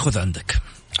 طبعا ياخذ عندك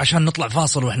عشان نطلع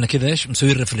فاصل واحنا كذا ايش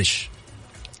مسوي ريفريش.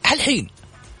 الحين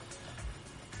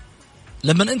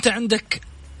لما انت عندك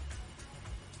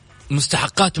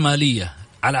مستحقات مالية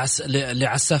على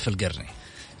لعساف القرني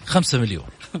 5 مليون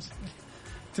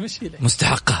تمشي لك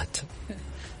مستحقات،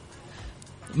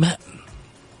 ما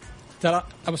ترى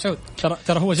ابو سعود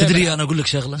ترى هو جايب. تدري انا اقول لك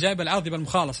شغله، جايب العرض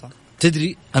بالمخالصه.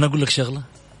 تدري انا اقول لك شغله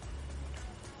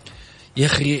يا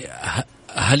اخي،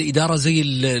 هالإدارة زي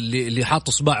اللي حاط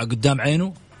صباعه قدام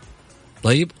عينه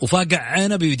طيب وفاقع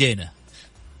عينه بيدينه،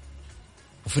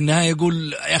 وفي النهاية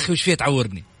يقول يا أخي وش فيه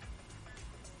تعورني.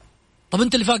 طب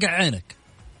أنت اللي فاقع عينك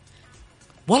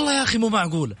والله يا أخي مو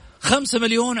معقولة. 5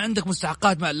 مليون عندك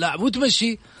مستحقات مع اللاعب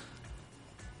وتمشي.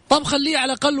 طب خليه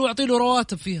على الأقل واعطي له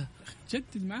رواتب فيها،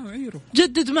 جدد معه وعيره،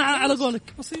 جدد معه على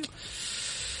قولك بسيط.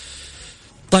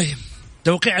 طيب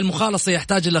توقيع المخالصة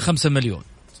يحتاج إلى 5 مليون.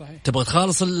 صحيح. تبغى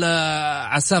تخالص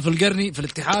عساف القرني في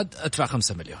الاتحاد ادفع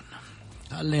 5 مليون.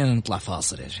 خلينا نطلع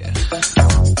فاصل يا شيخ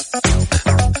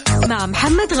مع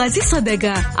محمد غازي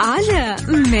صدقة على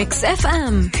ميكس اف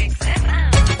ام.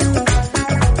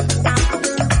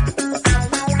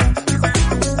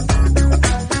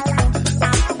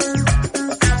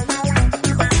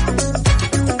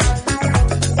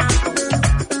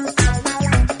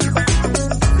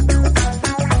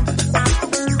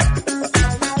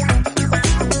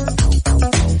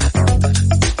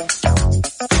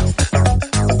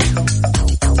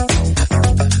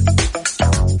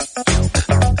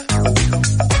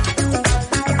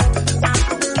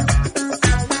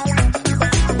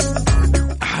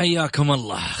 حياكم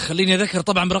الله. خليني أذكر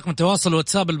طبعا برقم التواصل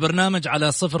واتساب البرنامج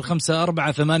على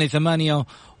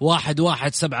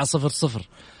 0548811700.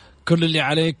 كل اللي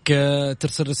عليك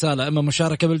ترسل رسالة إما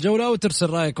مشاركة بالجولة أو ترسل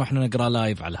رأيك وإحنا نقرأ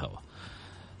لايف على الهواء.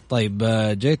 طيب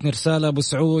جيتني رسالة أبو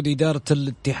سعود، إدارة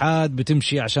الاتحاد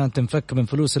بتمشي عشان تنفك من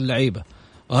فلوس اللعيبة،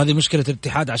 وهذه مشكلة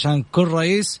الاتحاد عشان كل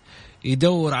رئيس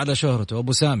يدور على شهرته.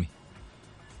 أبو سامي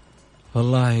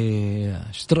والله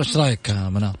ايش رايك يا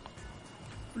منار؟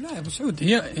 لا يا ابو سعود،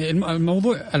 هي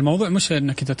الموضوع مش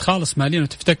انك انت تخالص ماليا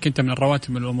وتفتك انت من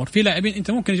الرواتب والامور. في لاعبين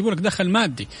انت ممكن يجيبوا لك دخل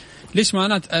مادي، ليش ما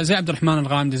انا زي عبد الرحمن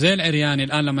الغامدي، زي العرياني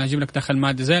الان لما يجيب لك دخل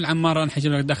مادي، زي العمار الان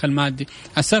حيجيب لك دخل مادي.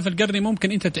 عساف القرني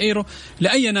ممكن انت تعيره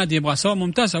لاي نادي يبغاه سواء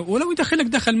ممتاز ولو يدخل لك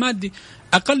دخل مادي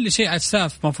اقل شيء.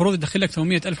 عساف مفروض يدخل لك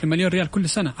 800,000 مليون ريال كل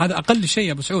سنه، هذا اقل شيء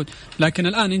يا ابو سعود. لكن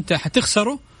الان انت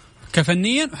حتخسره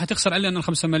كفنيا وحتخسر علينا ال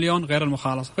 5 مليون غير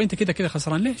المخالصه، فانت كده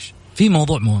خسران. ليش؟ في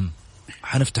موضوع مهم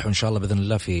حنفتحه إن شاء الله بإذن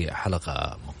الله في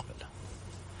حلقة مقبلة.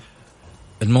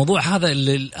 الموضوع هذا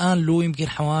اللي الآن له يمكن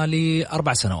حوالي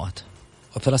 4 سنوات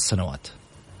أو 3 سنوات،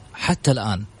 حتى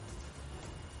الآن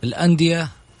الأندية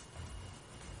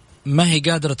ما هي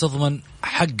قادرة تضمن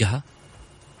حقها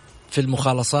في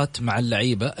المخالصات مع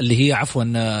اللعيبة، اللي هي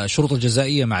عفوا شروط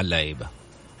الجزائية مع اللعيبة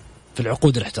في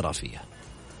العقود الاحترافية.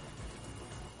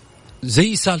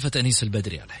 زي سالفة أنيس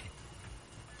البدري الحين،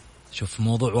 شوف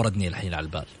موضوع وردني الحين على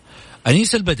البال.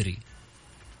 أنيس البدري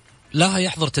لا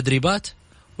يحضر تدريبات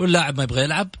واللاعب ما يبغى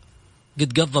يلعب،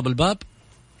 قد قضى بالباب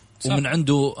ومن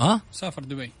عنده سافر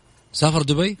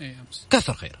دبي.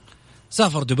 كثر خير،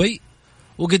 سافر دبي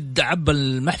وقد عبى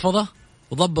المحفظة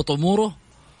وضبط أموره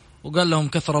وقال لهم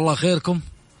كثر الله خيركم،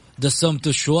 دسمتوا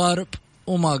الشوارب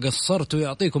وما قصرتوا،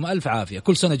 يعطيكم ألف عافية،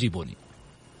 كل سنة جيبوني.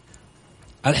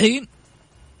 الحين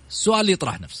السؤال اللي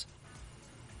يطرح نفسه،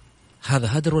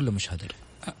 هذا هدر ولا مش هدر؟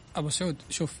 أبو سعود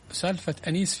شوف سالفة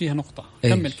أنيس فيها نقطة.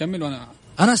 إيش؟ كمل وأنا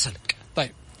أسألك.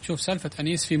 طيب شوف سالفة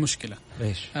أنيس في مشكلة.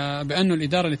 إيش؟ بأنه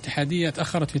الإدارة الاتحادية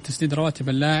تأخرت في تسديد رواتب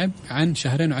اللاعب عن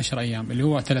 2 و10 أيام، اللي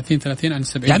هو 30 عن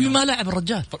 70. يعني ما لاعب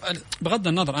الرجال. بغض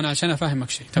النظر، أنا عشان أفهمك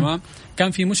شيء تمام.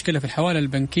 كان في مشكلة في الحوالة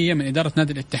البنكية من إدارة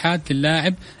نادي الاتحاد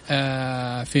للاعب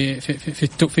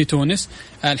في تونس.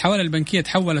 الحوالة البنكية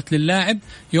تحولت للاعب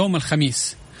يوم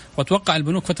الخميس، وتوقع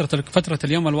البنوك فترة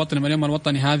اليوم الوطني واليوم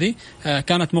الوطني هذه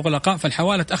كانت مغلقة،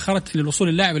 فالحوالة تأخرت للوصول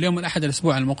اللاعب اليوم الأحد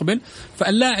الأسبوع المقبل.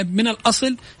 فاللاعب من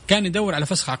الأصل كان يدور على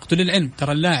فسخ عقده. للعلم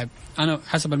ترى اللاعب أنا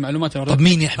حسب المعلومات طب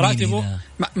مين يحميني؟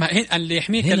 اللي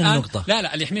يحميك الآن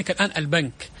لا اللي يحميك الآن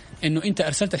البنك، إنه أنت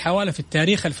أرسلت الحوالة في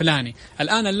التاريخ الفلاني.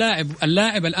 الآن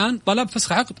اللاعب الآن طلب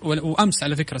فسخ عقد، وأمس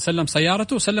على فكرة سلم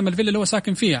سيارته وسلم الفيلا اللي هو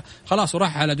ساكن فيها خلاص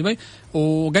وراح على دبي،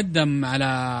 وقدم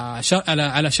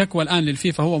على شكوى الآن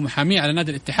للفيفا، هو محامي على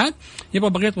نادي الاتحاد، يبغى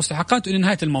بقية مستحقاته إلى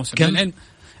نهاية الموسم. للعلم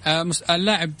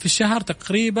اللاعب في الشهر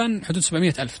تقريبا حدود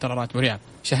 700,000 ترى راتب ريال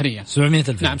شهريا.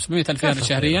 700,000 نعم 700,000 ريال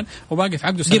شهريا، وباقي في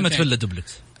عقده سنتين. قيمة فيلا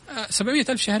دوبلكس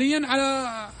 700,000 شهريا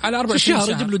على 24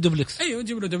 شهر. يجيب له دوبلكس. ايوه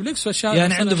يجيب له دوبلكس والشهر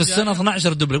يعني عنده في السنه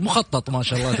 12 دوبلكس مخطط ما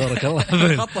شاء الله تبارك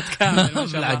الله. مخطط كامل ما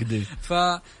شاء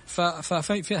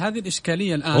الله. في هذه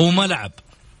الاشكاليه الان. هو ما لعب،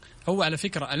 هو على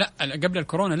فكره لا قبل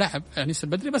الكورونا لعب أنيس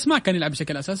البدري، بس ما كان يلعب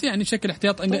بشكل اساسي، يعني بشكل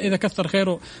احتياط اذا كثر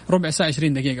خيره ربع ساعه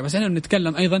 20 دقيقه. بس احنا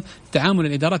بنتكلم ايضا تعامل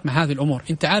الادارات مع هذه الامور.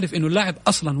 انت عارف انه اللاعب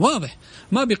اصلا واضح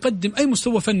ما بيقدم اي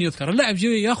مستوى فني يذكر، اللاعب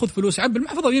جاي ياخذ فلوس يعبي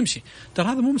المحفظه ويمشي. ترى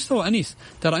هذا مو مستوى انيس.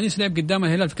 ترى انيس لعب قدام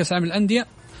الهلال في كاس العالم للانديه،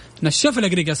 نشف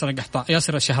الأقريق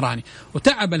ياسر الشهراني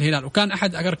وتعب الهلال، وكان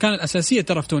أحد أركان الأساسية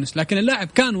ترى في تونس، لكن اللاعب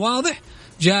كان واضح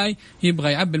جاي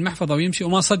يبغى يعبي المحفظة ويمشي،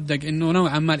 وما صدق إنه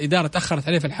نوعا ما الإدارة تأخرت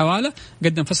عليه في الحوالة،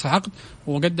 قدم فسخ عقد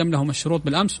وقدم لهم الشروط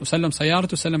بالأمس وسلم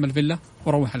سيارته وسلم الفيلا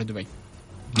وروح على دبي.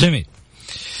 جميل.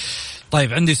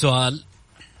 طيب عندي سؤال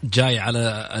جاي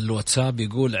على الواتساب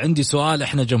يقول عندي سؤال،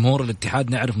 احنا جمهور الاتحاد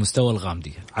نعرف مستوى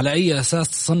الغامدي، على أي أساس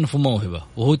تصنفوا موهبة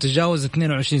وهو تجاوز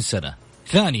 22 سنة؟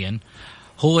 ثانيا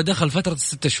هو دخل فترة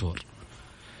 6 شهور،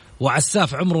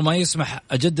 وعساف عمره ما يسمح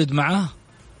أجدد معه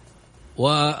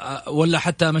ولا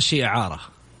حتى أمشي إعارة،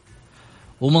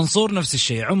 ومنصور نفس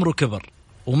الشيء عمره كبر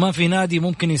وما في نادي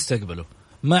ممكن يستقبله.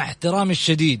 مع احترامي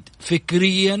الشديد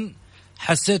فكريا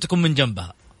حسيتكم من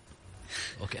جنبها.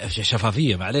 اوكي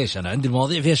شفافية، معليش أنا عندي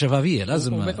المواضيع فيها شفافية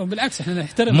لازم. وبالعكس احنا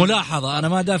نحترم. ملاحظة، أنا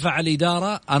ما دافع عن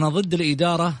الإدارة، أنا ضد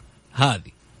الإدارة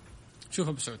هذه. شوف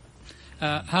أبو سعود،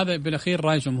 هذا بالأخير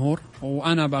رأي جمهور،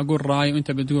 وأنا بقول رأي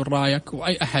وأنت بتقول رأيك،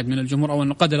 وأي أحد من الجمهور أو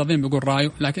النقاد العظيم بيقول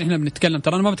رأيه. لكن إحنا بنتكلم،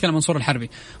 ترى أنا ما بتكلم عن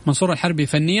منصور الحربي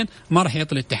فنيا ما راح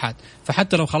يعطي الاتحاد،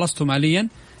 فحتى لو خلصته ماليا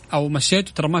أو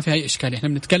مشيته ترى ما في أي إشكال. إحنا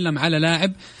بنتكلم على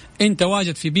لاعب أنت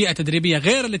واجد في بيئة تدريبية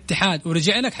غير الاتحاد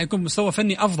ورجع لك، حيكون مستوى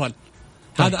فني أفضل.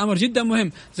 هذا أمر جدا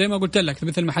مهم، زي ما قلت لك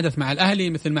مثل ما حدث مع الأهلي،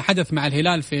 مثل ما حدث مع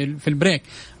الهلال في البريك.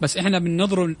 بس إحنا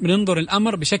بننظر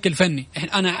الأمر بشكل فني.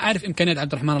 أنا أعرف إمكانيات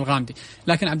عبد الرحمن الغامدي،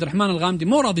 لكن عبد الرحمن الغامدي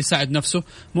مو راضي يساعد نفسه،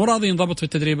 مو راضي ينضبط في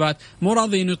التدريبات، مو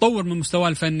راضي إنه يطور من مستواه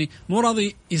الفني، مو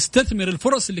راضي يستثمر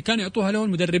الفرص اللي كانوا يعطوها له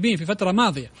المدربين في فترة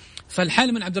ماضية.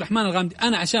 فالحل من عبد الرحمن الغامدي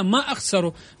أنا عشان ما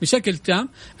أخسره بشكل تام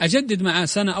أجدد معاه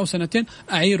سنة أو سنتين،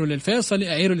 أعيره للفيصلي،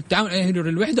 أعيره للتعاون، أعيره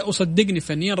للوحدة، وصدقني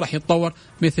فنيا راح يتطور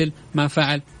مثل ما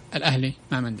فعل الأهلي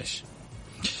مع مندش.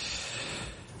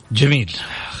 جميل.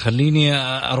 خليني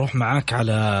أروح معاك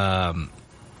على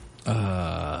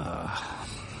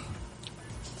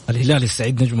الهلال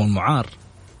السعيد نجم المعار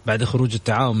بعد خروج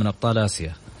التعاون من أبطال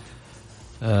آسيا،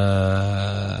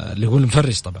 اللي هو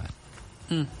المفرج طبعا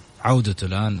عودته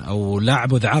الآن، أو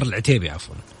لاعبه ذعار العتيبي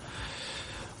عفوا.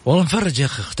 والله مفرج يا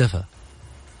أخي اختفى.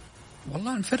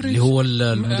 والله المفرج اللي هو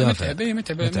المدافع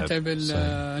متعب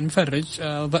المفرج.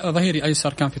 ظهيري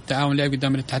أيسر كان في التعاون، لعب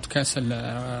قدام الاتحاد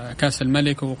كاس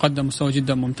الملك وقدم مستوى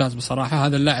جدا ممتاز بصراحة.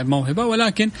 هذا اللاعب موهبة،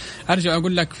 ولكن أرجع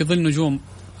أقول لك في ظل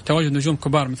تواجد نجوم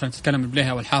كبار مثلا تتكلم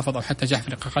البليهي والحافظ أو حتى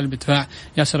جعفر قلب دفاع،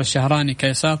 ياسر الشهراني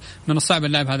كيسار، من الصعب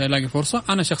اللاعب هذا يلاقي فرصة.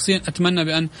 أنا شخصيا أتمنى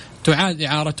بأن تعاد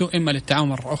إعارته إما للتعاون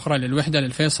مرة أخرى للوحدة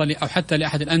للفيصلي أو حتى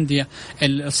لأحد الأندية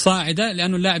الصاعدة،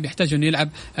 لأنه اللاعب يحتاج أن يلعب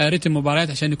رتم مباريات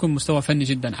عشان يكون مستوى فني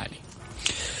جدا عالي.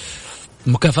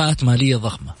 مكافآت مالية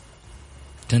ضخمة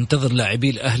تنتظر لاعبي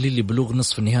الأهلي لبلوغ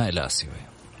نصف النهائي الآسيوي.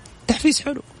 تحفيز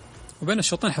حلو، وبين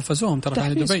الشوطين حفزوهم ترى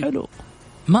في دبي. حلو،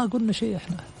 ما قلنا شيء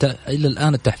احنا إلا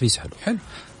الآن. التحفيز حلو،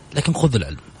 لكن خذ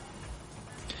العلم.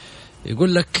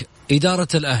 يقول لك إدارة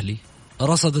الأهلي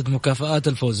رصدت مكافآت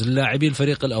الفوز للاعبي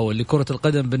الفريق الأول لكرة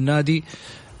القدم بالنادي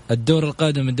الدور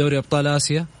القادم من دوري أبطال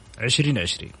آسيا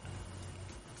 2020.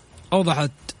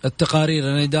 أوضحت التقارير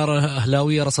أن الإدارة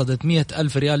الأهلاوية رصدت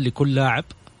 100,000 ريال لكل لاعب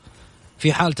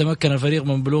في حال تمكن الفريق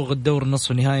من بلوغ الدور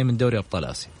النصف النهائي من دوري أبطال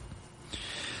آسيا،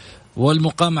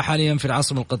 والمقامة حاليا في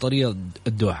العاصمة القطرية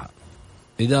الدوحة.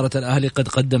 إدارة الأهلي قد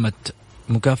قدمت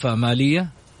مكافأة مالية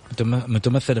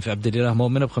متمثلة في عبد الإله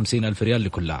مؤمنة ب50,000 ريال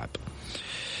لكل لاعب.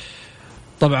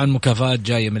 طبعا مكافآت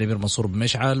جاية من الأمير منصور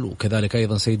بمشعل، وكذلك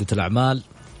أيضا سيدة الأعمال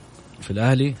في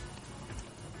الأهلي.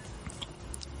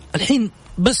 الحين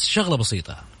بس شغلة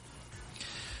بسيطة،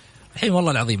 الحين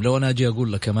والله العظيم لو أنا أجي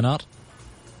أقول لك يا منار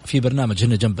في برنامج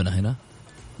هنا جنبنا، هنا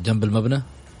جنب المبنى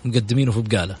مقدمينه في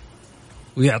بقالة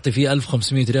ويعطي فيه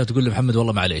 1500 ريال، تقول لي محمد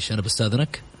والله معليش أنا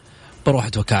بستاذنك بروح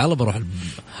أتوكل على الله بروح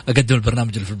أقدم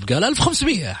البرنامج اللي في البقالة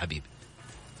 1500 يا حبيبي،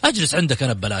 أجلس عندك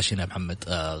أنا ببلاش هنا محمد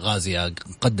غازي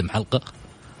أقدم حلقة،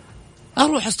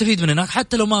 أروح أستفيد من هناك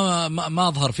حتى لو ما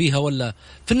أظهر فيها، ولا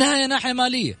في النهاية ناحية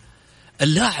مالية.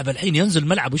 اللاعب الحين ينزل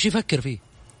الملعب وش يفكر فيه؟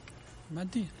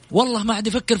 ماديا. والله ما عاد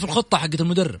يفكر في الخطة حقت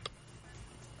المدرب،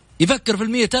 يفكر في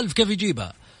 100,000 كيف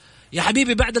يجيبها يا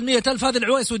حبيبي. بعد 100,000 هذا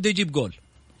العويس وده يجيب جول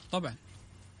طبعا.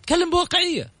 تكلم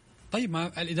بواقعية. طيب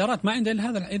ما الإدارات ما عندها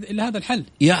إلا هذا الحل.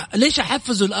 يا ليش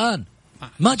أحفزه الآن؟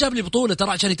 ما جاب لي بطولة ترى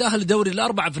عشان يتأهل الدوري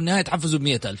الأربعة، في النهاية تحفزه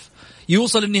ب100,000،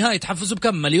 يوصل النهاية تحفزه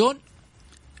بكم مليون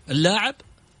اللاعب.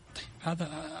 هذا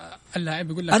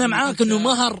اللاعب يقول لك أنا معاك إنه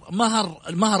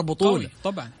مهر بطولة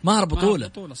طبعا، مهر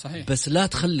بطولة صحيح. بس لا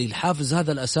تخلي الحافز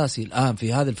هذا الأساسي الآن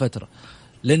في هذه الفترة،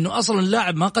 لأنه أصلا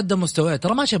اللاعب ما قدم مستواه،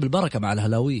 ترى ماشي بالبركة مع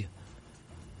الهلاوية،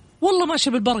 والله ماشي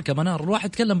بالبركة منار. الواحد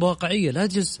يتكلم بواقعية، لا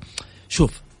تجلس.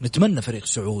 شوف نتمنى فريق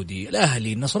سعودي،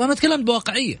 الأهلي، النصر، أنا أتكلم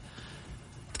بواقعية،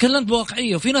 تكلمت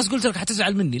بواقعية. وفي ناس قلت لك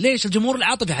حتزعل مني، ليش؟ الجمهور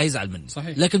العاطفي حيزعل مني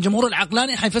صحيح. لكن الجمهور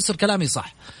العقلاني حيفسر كلامي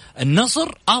صح.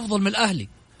 النصر أفضل من الأهلي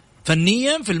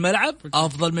فنيا في الملعب،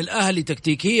 أفضل من الأهلي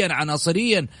تكتيكيا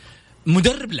عناصريا.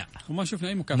 مدرب لا، وما شفنا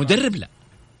أي مكافأة. مدرب لا،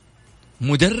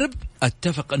 مدرب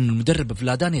أتفق أن المدرب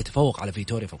فلاداني يتفوق على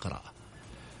فيتوريا في القراءة،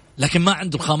 لكن ما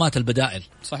عنده الخامات البدائل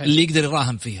صحيح. اللي يقدر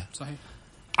يراهن فيها. صحيح.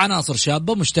 عناصر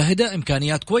شابة مجتهدة،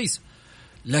 إمكانيات كويسة،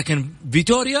 لكن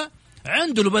فيتوريا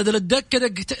عنده بدل الدكة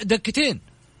دكتين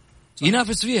صحيح.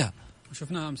 ينافس فيها،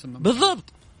 شفناها أمس بالضبط.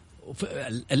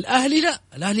 الأهلي لا،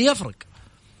 الأهلي يفرق،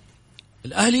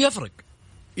 الأهلي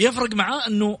يفرق معاه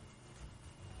أنه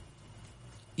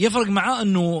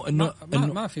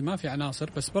ما في عناصر،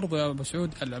 بس برضو يا أبو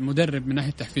سعود المدرب من ناحية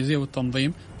التحفيزية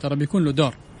والتنظيم ترى بيكون له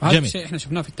دور، وهذا الشيء احنا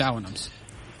شفناه في التعاون أمس.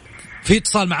 في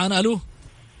اتصال معانا. ألو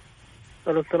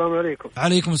السلام عليكم.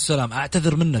 عليكم السلام.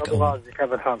 أعتذر منك أبو غازي،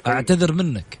 كيف الحال؟ أعتذر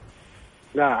منك.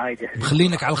 لا عادي،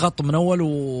 خلينك على الخط من أول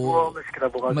مو مشكلة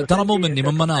أبو غازي، ترى مو مني،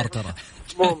 من منار ترى.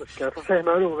 مو مشكلة، صحيح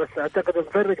معلومة، بس أعتقد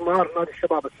نفرق مهار نادي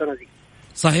الشباب السنة دي.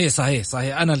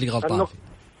 صحيح أنا اللي غلطان.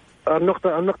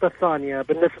 النقطة الثانية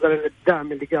بالنسبة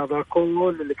للدعم اللي جابه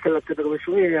كل اللي تكلمت قبل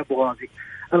شوية يا أبو غازي،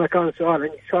 أنا كان عندي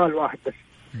سؤال واحد بس.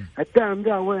 الدعم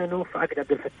ده وينه في عقد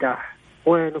عبد الفتاح؟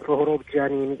 وينه في هروب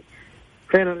جانيني؟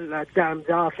 فين الدعم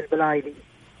ده في البلايلي؟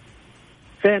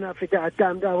 فين في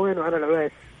الدعم ده وينه على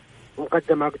العويس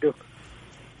مقدم عقده؟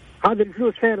 هذه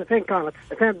الفلوس فين كانت؟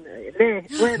 ليه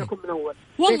وينكم من أول؟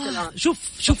 والله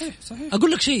شوف صحيح.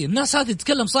 أقول لك شيء، الناس هذه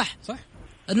تتكلم صح.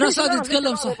 الناس هذه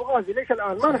تتكلم صح. ليش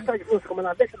الآن ما نحتاج فلوسكم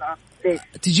الآن؟ ليش الآن؟ ليش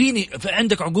تجيني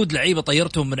عندك عقود لعيبة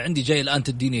طيرتهم من عندي، جاي الآن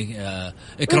تديني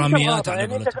إكراميات على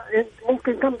قولتهم؟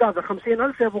 ممكن كم دافع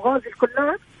 50,000 يا أبو غازي الكل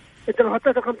لاعب؟ أنت لو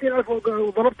حطيت 50,000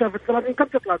 وضربتها في الثلاثين كم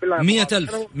تطلع بالله؟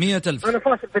 100,000. أنا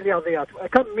فاشل في الرياضيات.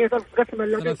 كم 100,000 قسم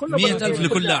اللاعبين كله؟ 100,000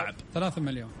 لكل لاعب. 3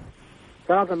 مليون.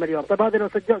 طيب هذه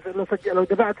لو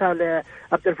دفعتها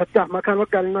لعبد الفتاح ما كان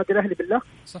وقع للنادي الأهلي بالله؟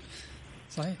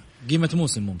 صحيح. قيمة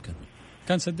موسم ممكن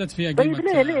كان سددت فيها قيمة.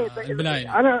 طيب ليه؟ البلاي.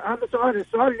 أنا هذا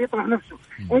السؤال اللي يطرح نفسه.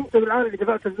 أنتوا الآن اللي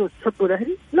دفعت الفلوس تحبوا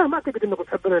الأهلي؟ لا، ما تقدر إنكم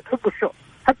تحبوا الشو.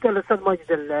 حتى الأستاذ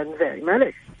ماجد النزاعي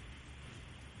معليش،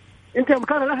 أنت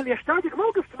مكان الأهلي يحتاجك ما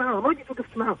وقفت معاه، ما جيت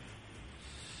وقفت معاه.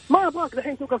 ما أبغاك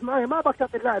الحين توقف معايا، ما أبغاك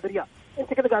تعطي اللاعب ريال،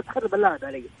 أنت كذا قاعد تخرب اللاعب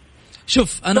علي.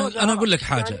 شوف أنا أقول لك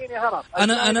حاجة،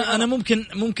 أنا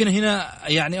ممكن هنا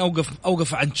يعني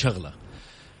أوقف عند شغلة.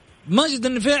 ماجد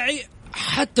النفاعي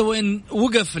حتى وين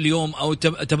وقف اليوم أو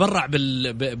تبرع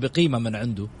بقيمة من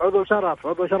عنده، عضو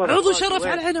شرف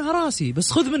على عيني وعراسي،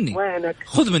 بس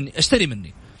خذ مني اشتري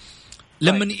مني.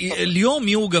 لما اليوم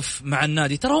يوقف مع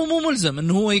النادي ترى هو مو ملزم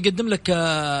انه هو يقدم لك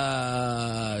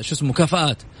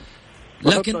مكافآت،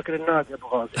 لكن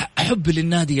حبي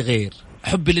للنادي غير،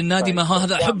 حبي للنادي ما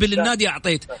هذا حبي للنادي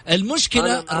أعطيت.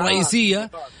 المشكلة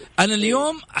الرئيسية أنا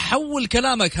اليوم أحول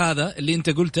كلامك هذا اللي أنت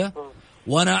قلته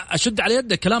وانا اشد على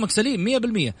يدك كلامك سليم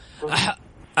 100%.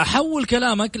 احول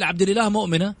كلامك لعبد الاله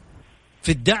مؤمنه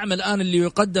في الدعم الان اللي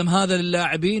يقدم هذا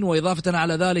للاعبين، واضافه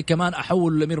على ذلك كمان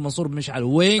احول الامير منصور بن مشعل.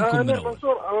 وينكم من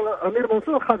امير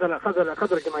منصور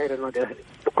خذل جماهير النادي الاهلي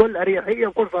بكل اريحيه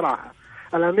وبكل صراحه.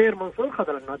 الامير منصور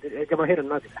خذل جماهير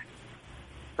النادي الاهلي.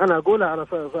 انا اقولها انا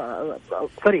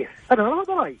صريح، هذا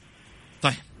رايي.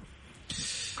 طيب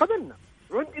خذلنا.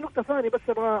 وعندي نقطه ثانيه بس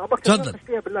تفضل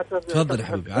تفضل يا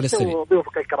حبيبي على السريع.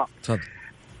 ضيوفك الكرام تفضل.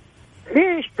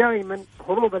 ليش دائما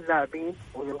هروب اللاعبين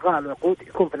والغاء العقود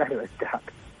يكون في الاهلي والاتحاد؟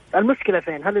 المشكله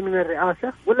فين؟ هل من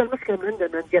الرئاسه ولا المشكله من عندنا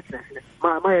من انديتنا احنا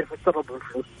ما يعرفوا يتصرفوا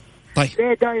بالفلوس؟ طيب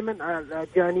ليه دائما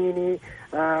جانيني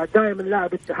دائما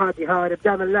لاعب اتحادي هارب،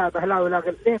 دائما لاعب اهلاوي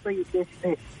لاغل؟ ليه؟ طيب ليش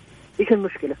ايش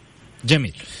المشكله؟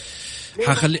 جميل.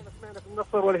 حخلي في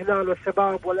النصر والهلال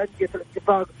والشباب والانديه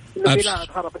الاتفاق انه في لاعب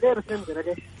هرب، ليه بس عندنا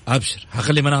ليش؟ ابشر،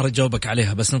 هخلي منار تجاوبك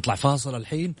عليها، بس نطلع فاصل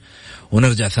الحين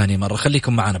ونرجع ثاني مره.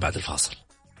 خليكم معنا بعد الفاصل.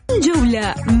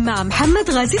 الجولة مع محمد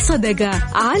غازي صدقة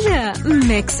على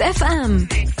ميكس اف ام.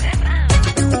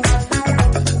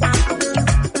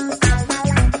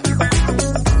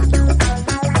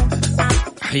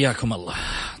 حياكم الله.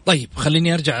 طيب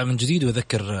خليني ارجع من جديد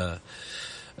واذكر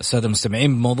السادة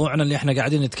المستمعين بموضوعنا اللي احنا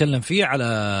قاعدين نتكلم فيه.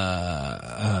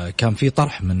 على كان في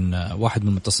طرح من واحد من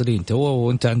المتصلين تو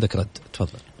وانت عندك رد،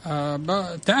 تفضل.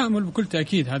 التعامل بكل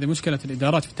تأكيد هذه مشكلة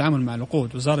الإدارات في التعامل مع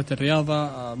العقود. وزارة الرياضة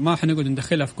ما حنقعد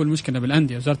ندخلها في كل مشكلة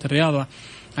بالأندية. وزارة الرياضة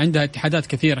عندها اتحادات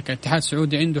كثيرة، كاتحاد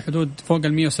سعودي عنده حدود فوق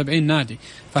 170 نادي،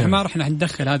 فما رح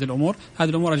ندخل هذه الأمور. هذه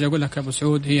الأمور أجي أقول لك أبو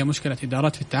سعود هي مشكلة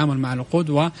إدارات في التعامل مع العقود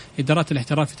وإدارات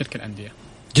الاحتراف في تلك الأندية.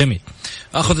 جميل.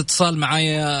 أخذ اتصال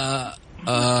معايا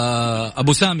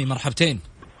أبو سامي، مرحبتين.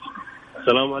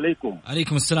 السلام عليكم.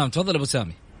 عليكم السلام، تفضل أبو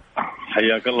سامي.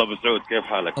 حياك الله أبو سعود، كيف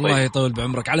حالك؟ الله يطول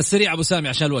بعمرك. على السريع أبو سامي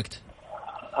عشان الوقت.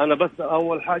 أنا بس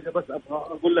أول حاجة بس أبغى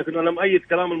أقول لك إنه أنا مؤيد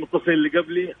كلام المتصل اللي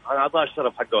قبلي عن أعضاء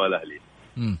الشرف حقه الأهلي.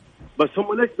 بس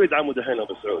هم ليش بيدعموا دحين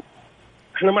أبو سعود؟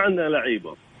 إحنا ما عندنا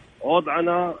لعيبة،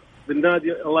 وضعنا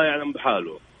بالنادي الله يعلم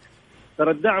بحاله.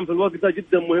 ترى الدعم في الوقت ده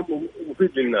جدا مهم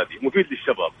ومفيد للنادي، مفيد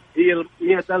للشباب. هي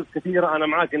 100,000 كثيرة، أنا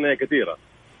معاك إنها كثيرة،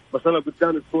 بس أنا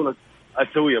قدامي بطولة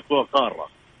آسيوية، بطولة قارة،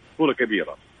 بطولة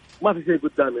كبيرة، ما في شيء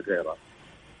قدامي غيرها.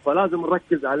 فلازم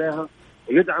نركز عليها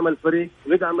وندعم الفريق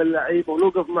وندعم اللعيبة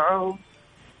ونوقف معاهم.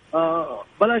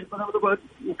 بلاش نقعد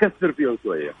نكسر فيهم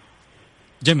شوية.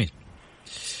 جميل.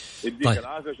 يديك طيب.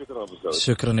 العافية. شكرا أبو سعود.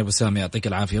 شكرا يا أبو سامي، يعطيك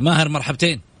العافية. ماهر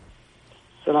مرحبتين.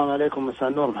 السلام عليكم، مساء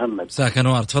النور محمد. مساك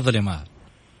نوار، تفضل يا ماهر.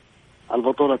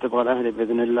 البطولة تبغى الأهلي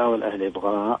بإذن الله، والأهلي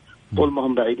يبغاها. طول ما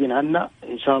هم بعيدين عنا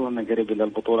إن شاء الله إننا قريب إلى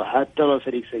البطولة، حتى لو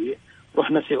فريق سيء.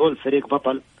 رحنا سيئول فريق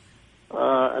بطل،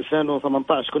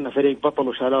 2018 كنا فريق بطل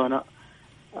وشالونا.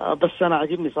 بس أنا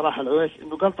عجبني صراحة العويس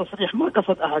إنه قال تصريح ما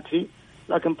قصد أحد فيه،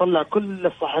 لكن طلع كل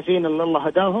الصحفيين اللي الله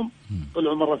هداهم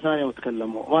طلعوا مرة ثانية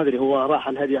وتكلموا. ما أدري هو راح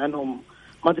الهدي عنهم،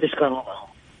 ما أدري إيش كان وضعهم.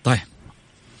 طيب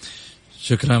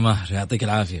شكرا ماهر، يعطيك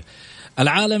العافية.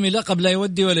 العالمي لقب لا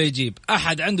يودي ولا يجيب،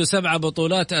 أحد عنده 7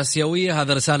 بطولات آسيوية،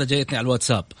 هذا رسالة جايتني على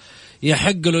الواتساب،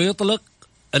 يحق له يطلق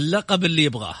اللقب اللي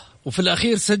يبغاه. وفي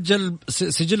الأخير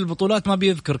سجل البطولات ما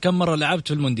بيذكر كم مرة لعبت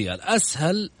في المونديال.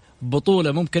 أسهل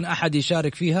بطولة ممكن أحد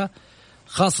يشارك فيها،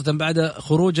 خاصة بعد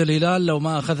خروج الهلال، لو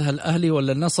ما أخذها الأهلي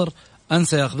ولا النصر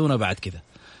أنسى يأخذونها بعد كذا.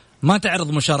 ما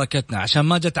تعرض مشاركتنا عشان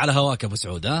ما جت على هواك أبو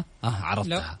سعود.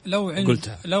 عرضتها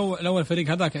قلتها. لو الفريق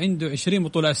هذاك عنده 20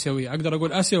 بطولة آسيوية، أقدر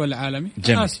أقول آسيا ولا عالمي؟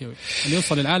 جميل. آسيوي، اللي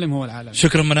يوصل العالم هو العالمي.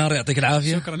 شكرا منار، يعطيك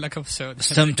العافية. شكرا لك أبو سعود.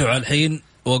 استمتعوا الحين،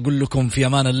 وأقول لكم في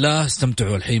أمان الله.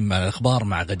 استمتعوا الحين مع الأخبار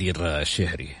مع غدير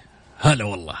الشهري. هلا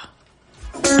والله.